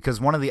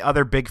 Because one of the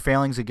other big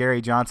failings of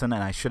Gary Johnson,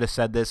 and I should have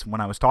said this when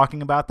I was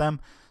talking about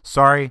them,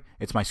 sorry,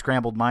 it's my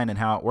scrambled mind and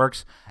how it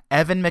works.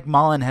 Evan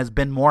McMullin has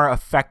been more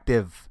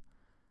effective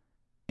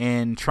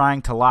in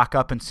trying to lock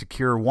up and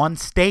secure one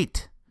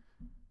state,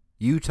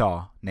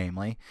 Utah,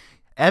 namely.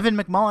 Evan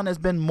McMullin has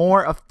been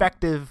more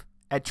effective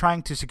at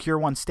trying to secure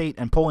one state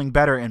and polling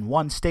better in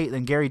one state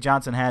than Gary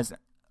Johnson has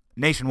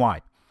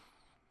nationwide.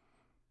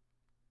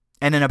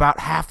 And in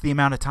about half the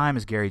amount of time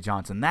as Gary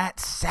Johnson.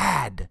 That's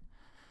sad.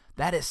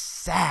 That is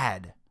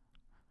sad.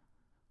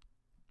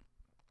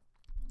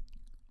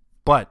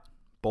 But,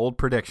 bold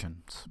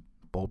predictions.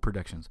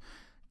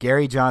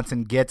 Gary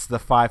Johnson gets the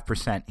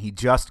 5%. He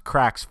just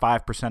cracks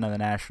 5% of the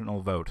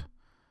national vote.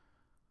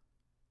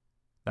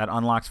 That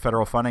unlocks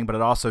federal funding, but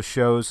it also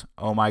shows,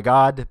 oh my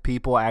God,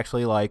 people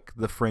actually like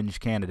the fringe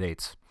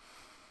candidates.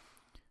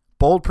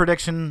 Bold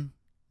prediction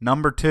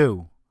number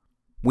 2.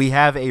 We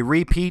have a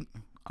repeat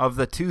of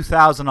the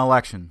 2000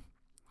 election.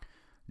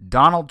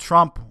 Donald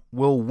Trump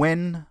will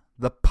win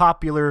the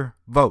popular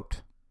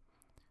vote.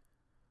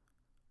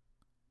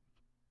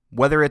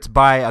 Whether it's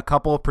by a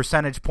couple of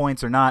percentage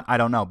points or not, I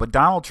don't know. But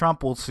Donald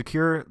Trump will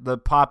secure the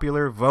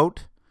popular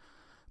vote,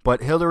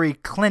 but Hillary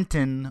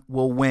Clinton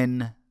will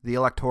win the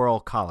Electoral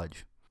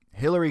College.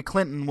 Hillary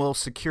Clinton will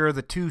secure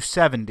the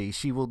 270.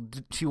 She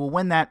will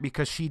win that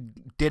because she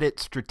did it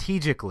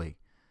strategically.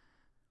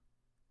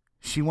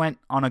 She went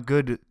on a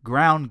good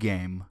ground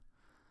game,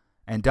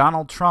 and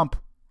Donald Trump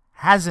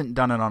hasn't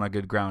done it on a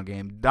good ground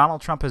game.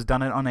 Donald Trump has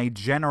done it on a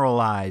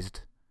generalized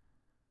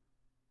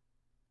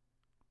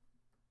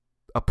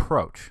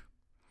approach.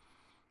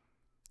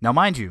 Now,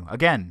 mind you,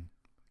 again,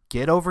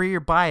 get over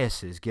your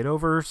biases. Get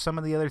over some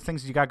of the other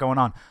things you got going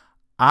on.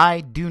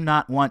 I do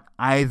not want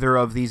either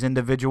of these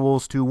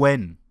individuals to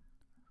win.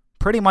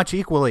 Pretty much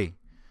equally.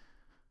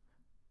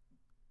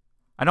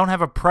 I don't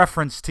have a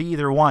preference to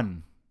either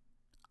one.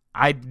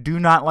 I do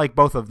not like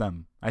both of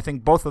them. I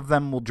think both of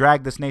them will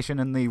drag this nation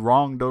in the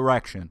wrong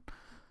direction.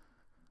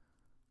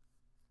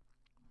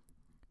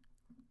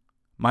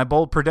 My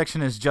bold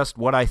prediction is just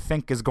what I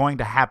think is going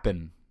to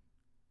happen.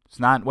 It's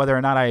not whether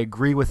or not I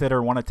agree with it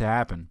or want it to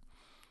happen.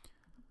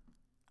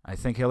 I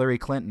think Hillary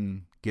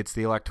Clinton gets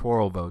the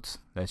electoral votes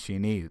that she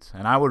needs.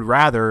 And I would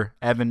rather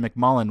Evan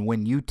McMullin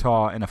win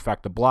Utah and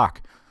affect a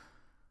block.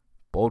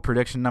 Bold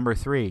prediction number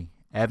 3.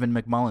 Evan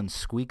McMullin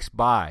squeaks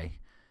by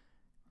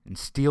and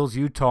steals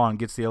Utah and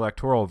gets the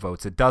electoral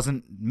votes. It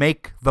doesn't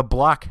make the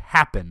block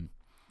happen,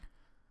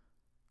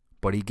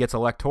 but he gets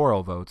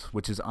electoral votes,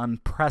 which is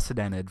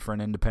unprecedented for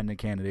an independent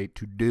candidate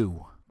to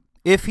do.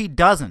 if he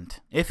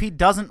doesn't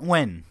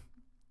win,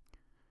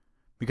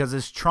 because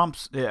as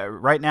Trump's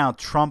right now,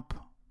 Trump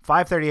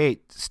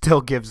 538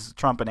 still gives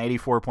Trump an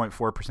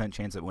 84.4%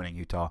 chance at winning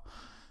Utah,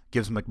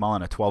 gives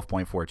McMullin a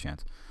 12.4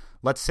 chance.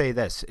 Let's say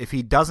this: if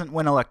he doesn't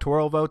win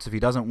electoral votes, if he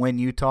doesn't win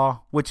Utah,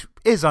 which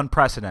is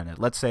unprecedented,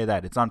 let's say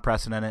that it's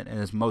unprecedented and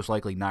is most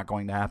likely not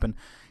going to happen,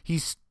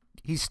 he's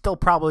still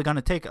probably going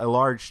to take a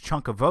large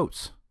chunk of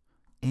votes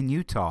in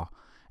Utah,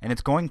 and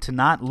it's going to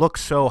not look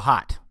so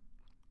hot.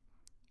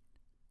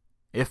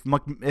 If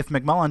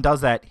McMullin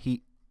does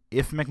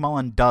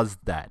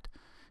that,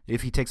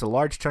 if he takes a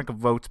large chunk of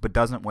votes but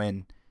doesn't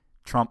win,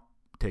 Trump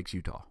takes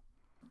Utah.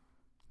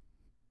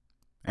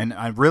 And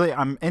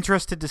I'm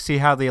interested to see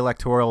how the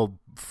electoral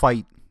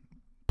fight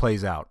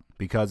plays out,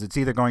 because it's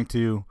either going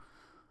to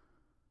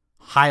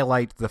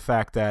highlight the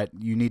fact that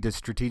you need to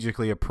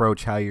strategically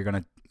approach how you're going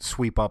to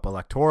sweep up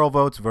electoral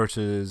votes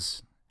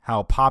versus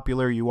how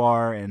popular you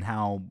are and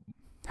how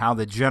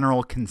the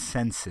general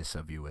consensus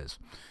of you is.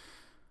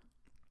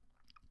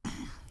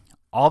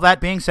 All that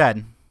being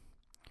said,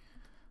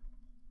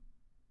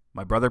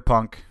 my brother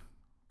Punk,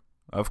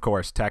 of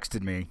course,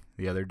 texted me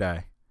the other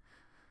day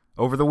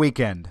over the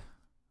weekend,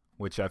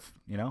 which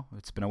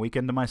it's been a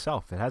weekend to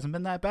myself. It hasn't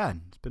been that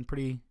bad. It's been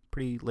pretty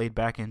laid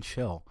back and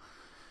chill,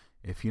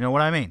 if you know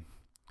what I mean.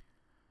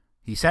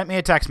 He sent me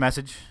a text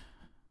message,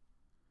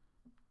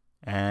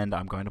 and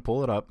I'm going to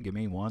pull it up. Give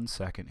me 1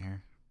 second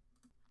here.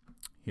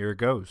 Here it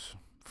goes.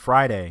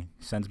 Friday,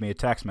 sends me a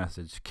text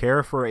message.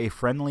 Care for a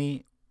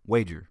friendly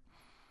wager.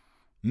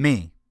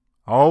 Me.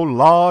 Oh,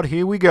 Lord,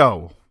 here we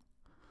go.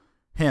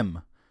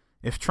 Him.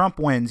 If Trump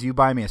wins, you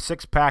buy me a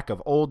 6-pack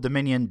of Old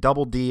Dominion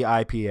Double D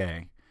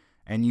IPA,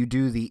 and you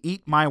do the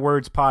Eat My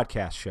Words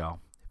podcast show.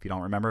 If you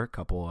don't remember, a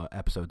couple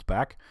episodes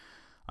back,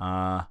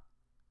 I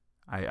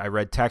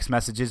read text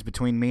messages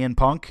between me and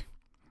Punk,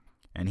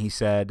 and he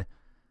said,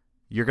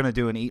 you're going to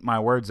do an Eat My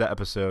Words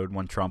episode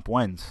when Trump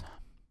wins.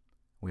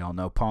 We all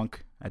know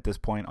Punk at this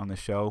point on the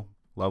show.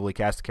 Lovely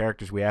cast of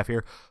characters we have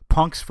here.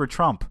 Punk's for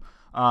Trump.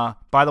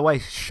 By the way,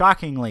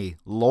 shockingly,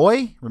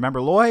 Loy,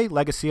 remember Loy?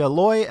 Legacy of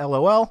Loy,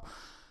 LOL.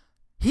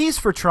 He's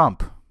for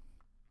Trump.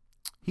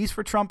 He's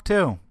for Trump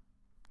too.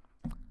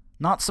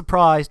 Not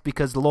surprised,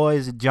 because Loy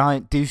is a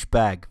giant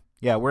douchebag.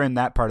 Yeah, we're in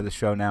that part of the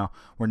show now.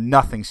 We're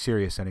nothing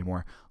serious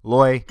anymore.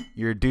 Loy,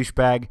 you're a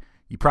douchebag.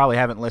 You probably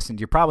haven't listened.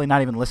 You're probably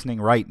not even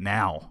listening right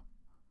now.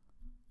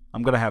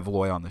 I'm going to have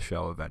Loy on the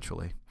show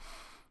eventually.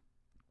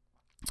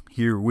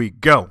 Here we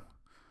go.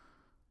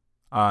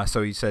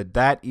 So he said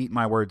that Eat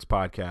My Words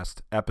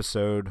podcast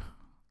episode,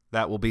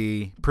 that will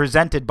be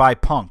presented by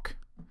Punk.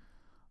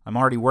 I'm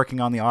already working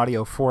on the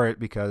audio for it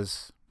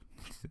because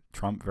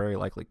Trump very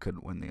likely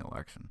couldn't win the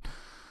election.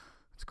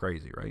 It's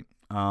crazy, right?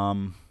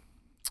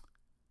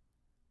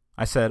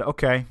 I said,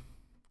 okay,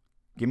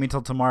 give me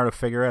till tomorrow to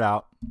figure it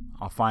out.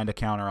 I'll find a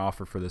counter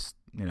offer for this,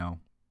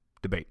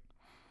 debate,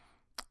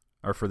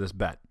 or for this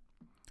bet.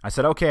 I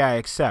said, okay, I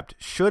accept.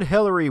 Should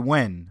Hillary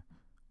win,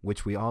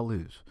 which we all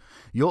lose,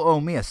 you'll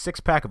owe me a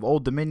 6-pack of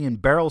Old Dominion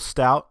Barrel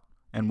Stout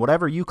and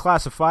whatever you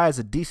classify as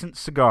a decent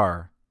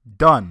cigar.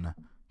 Done,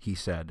 he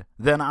said.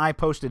 Then I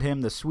posted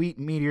him the Sweet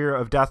Meteor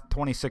of Death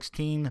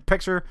 2016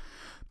 picture,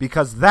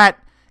 because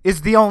that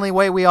is the only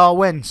way we all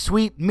win.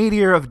 Sweet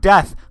Meteor of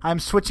Death. I'm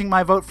switching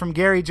my vote from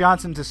Gary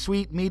Johnson to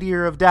Sweet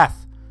Meteor of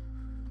Death.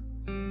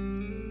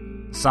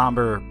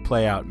 Somber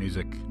play-out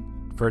music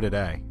for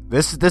today.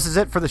 This is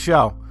it for the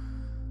show.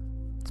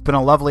 It's been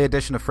a lovely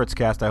edition of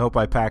Fritzcast. I hope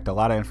I packed a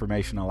lot of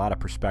information, a lot of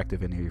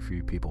perspective in here for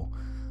you people.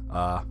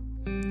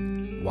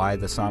 Why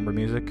the somber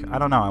music? I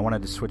don't know. I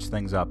wanted to switch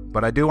things up.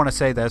 But I do want to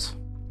say this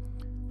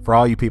for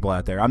all you people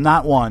out there. I'm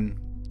not going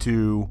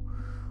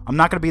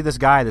to be this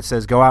guy that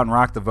says go out and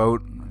rock the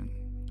vote.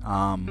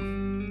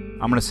 I'm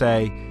going to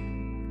say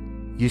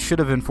you should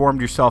have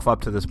informed yourself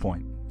up to this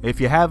point.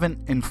 If you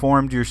haven't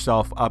informed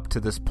yourself up to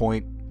this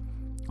point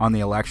on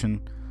the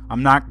election,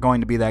 I'm not going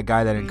to be that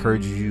guy that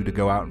encourages you to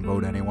go out and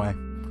vote anyway.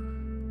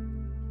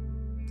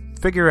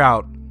 Figure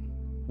out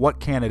what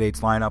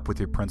candidates line up with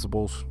your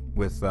principles,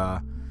 with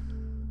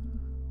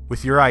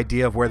your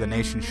idea of where the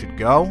nation should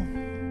go,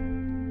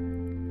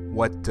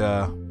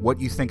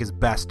 what you think is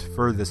best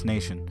for this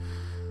nation.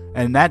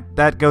 And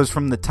that goes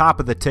from the top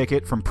of the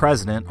ticket, from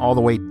president, all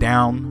the way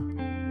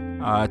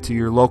down to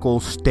your local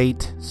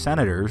state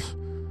senators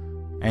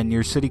and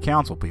your city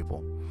council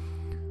people.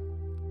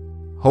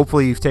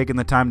 Hopefully you've taken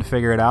the time to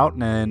figure it out,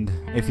 and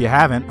if you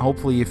haven't,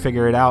 hopefully you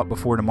figure it out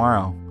before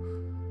tomorrow.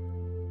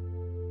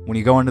 When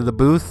you go into the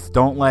booth,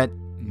 don't let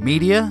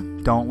media,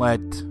 don't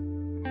let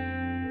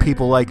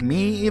people like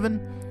me even,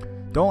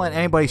 don't let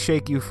anybody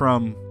shake you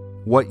from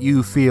what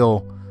you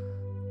feel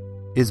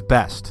is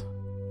best.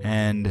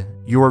 And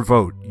your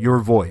vote, your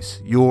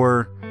voice,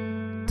 your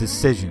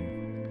decision.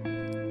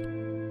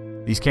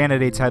 These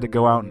candidates had to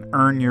go out and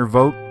earn your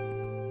vote.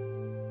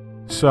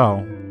 So,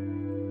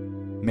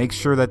 make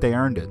sure that they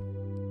earned it.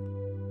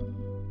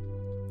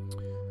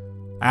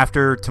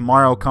 After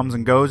tomorrow comes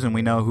and goes and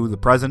we know who the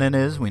president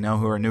is, we know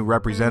who our new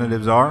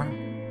representatives are,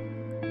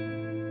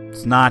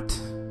 it's not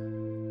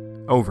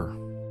over.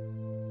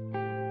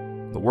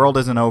 The world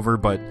isn't over,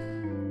 but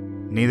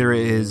neither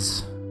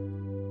is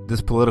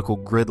this political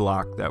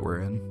gridlock that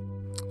we're in.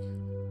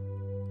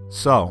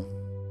 So,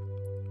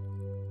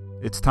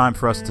 it's time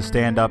for us to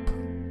stand up,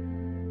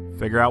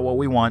 figure out what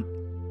we want,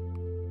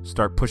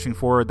 start pushing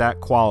forward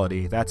that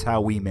quality. That's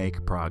how we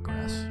make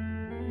progress.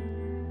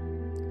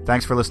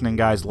 Thanks for listening,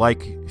 guys.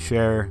 Like,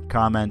 share,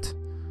 comment,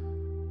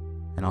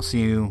 and I'll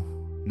see you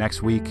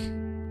next week,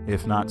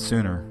 if not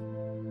sooner.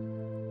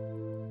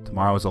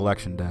 Tomorrow is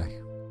Election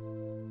Day.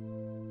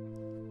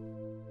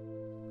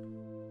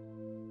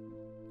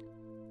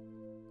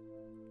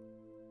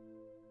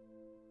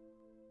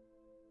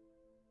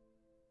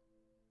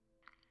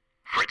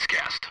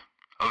 Fritzcast.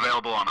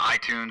 Available on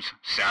iTunes,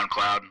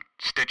 SoundCloud,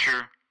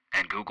 Stitcher,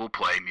 and Google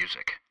Play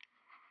Music.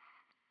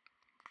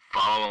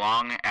 Follow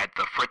along at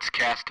the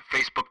Fritzcast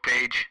Facebook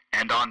page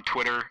and on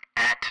Twitter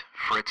at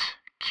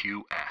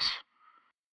FritzQS.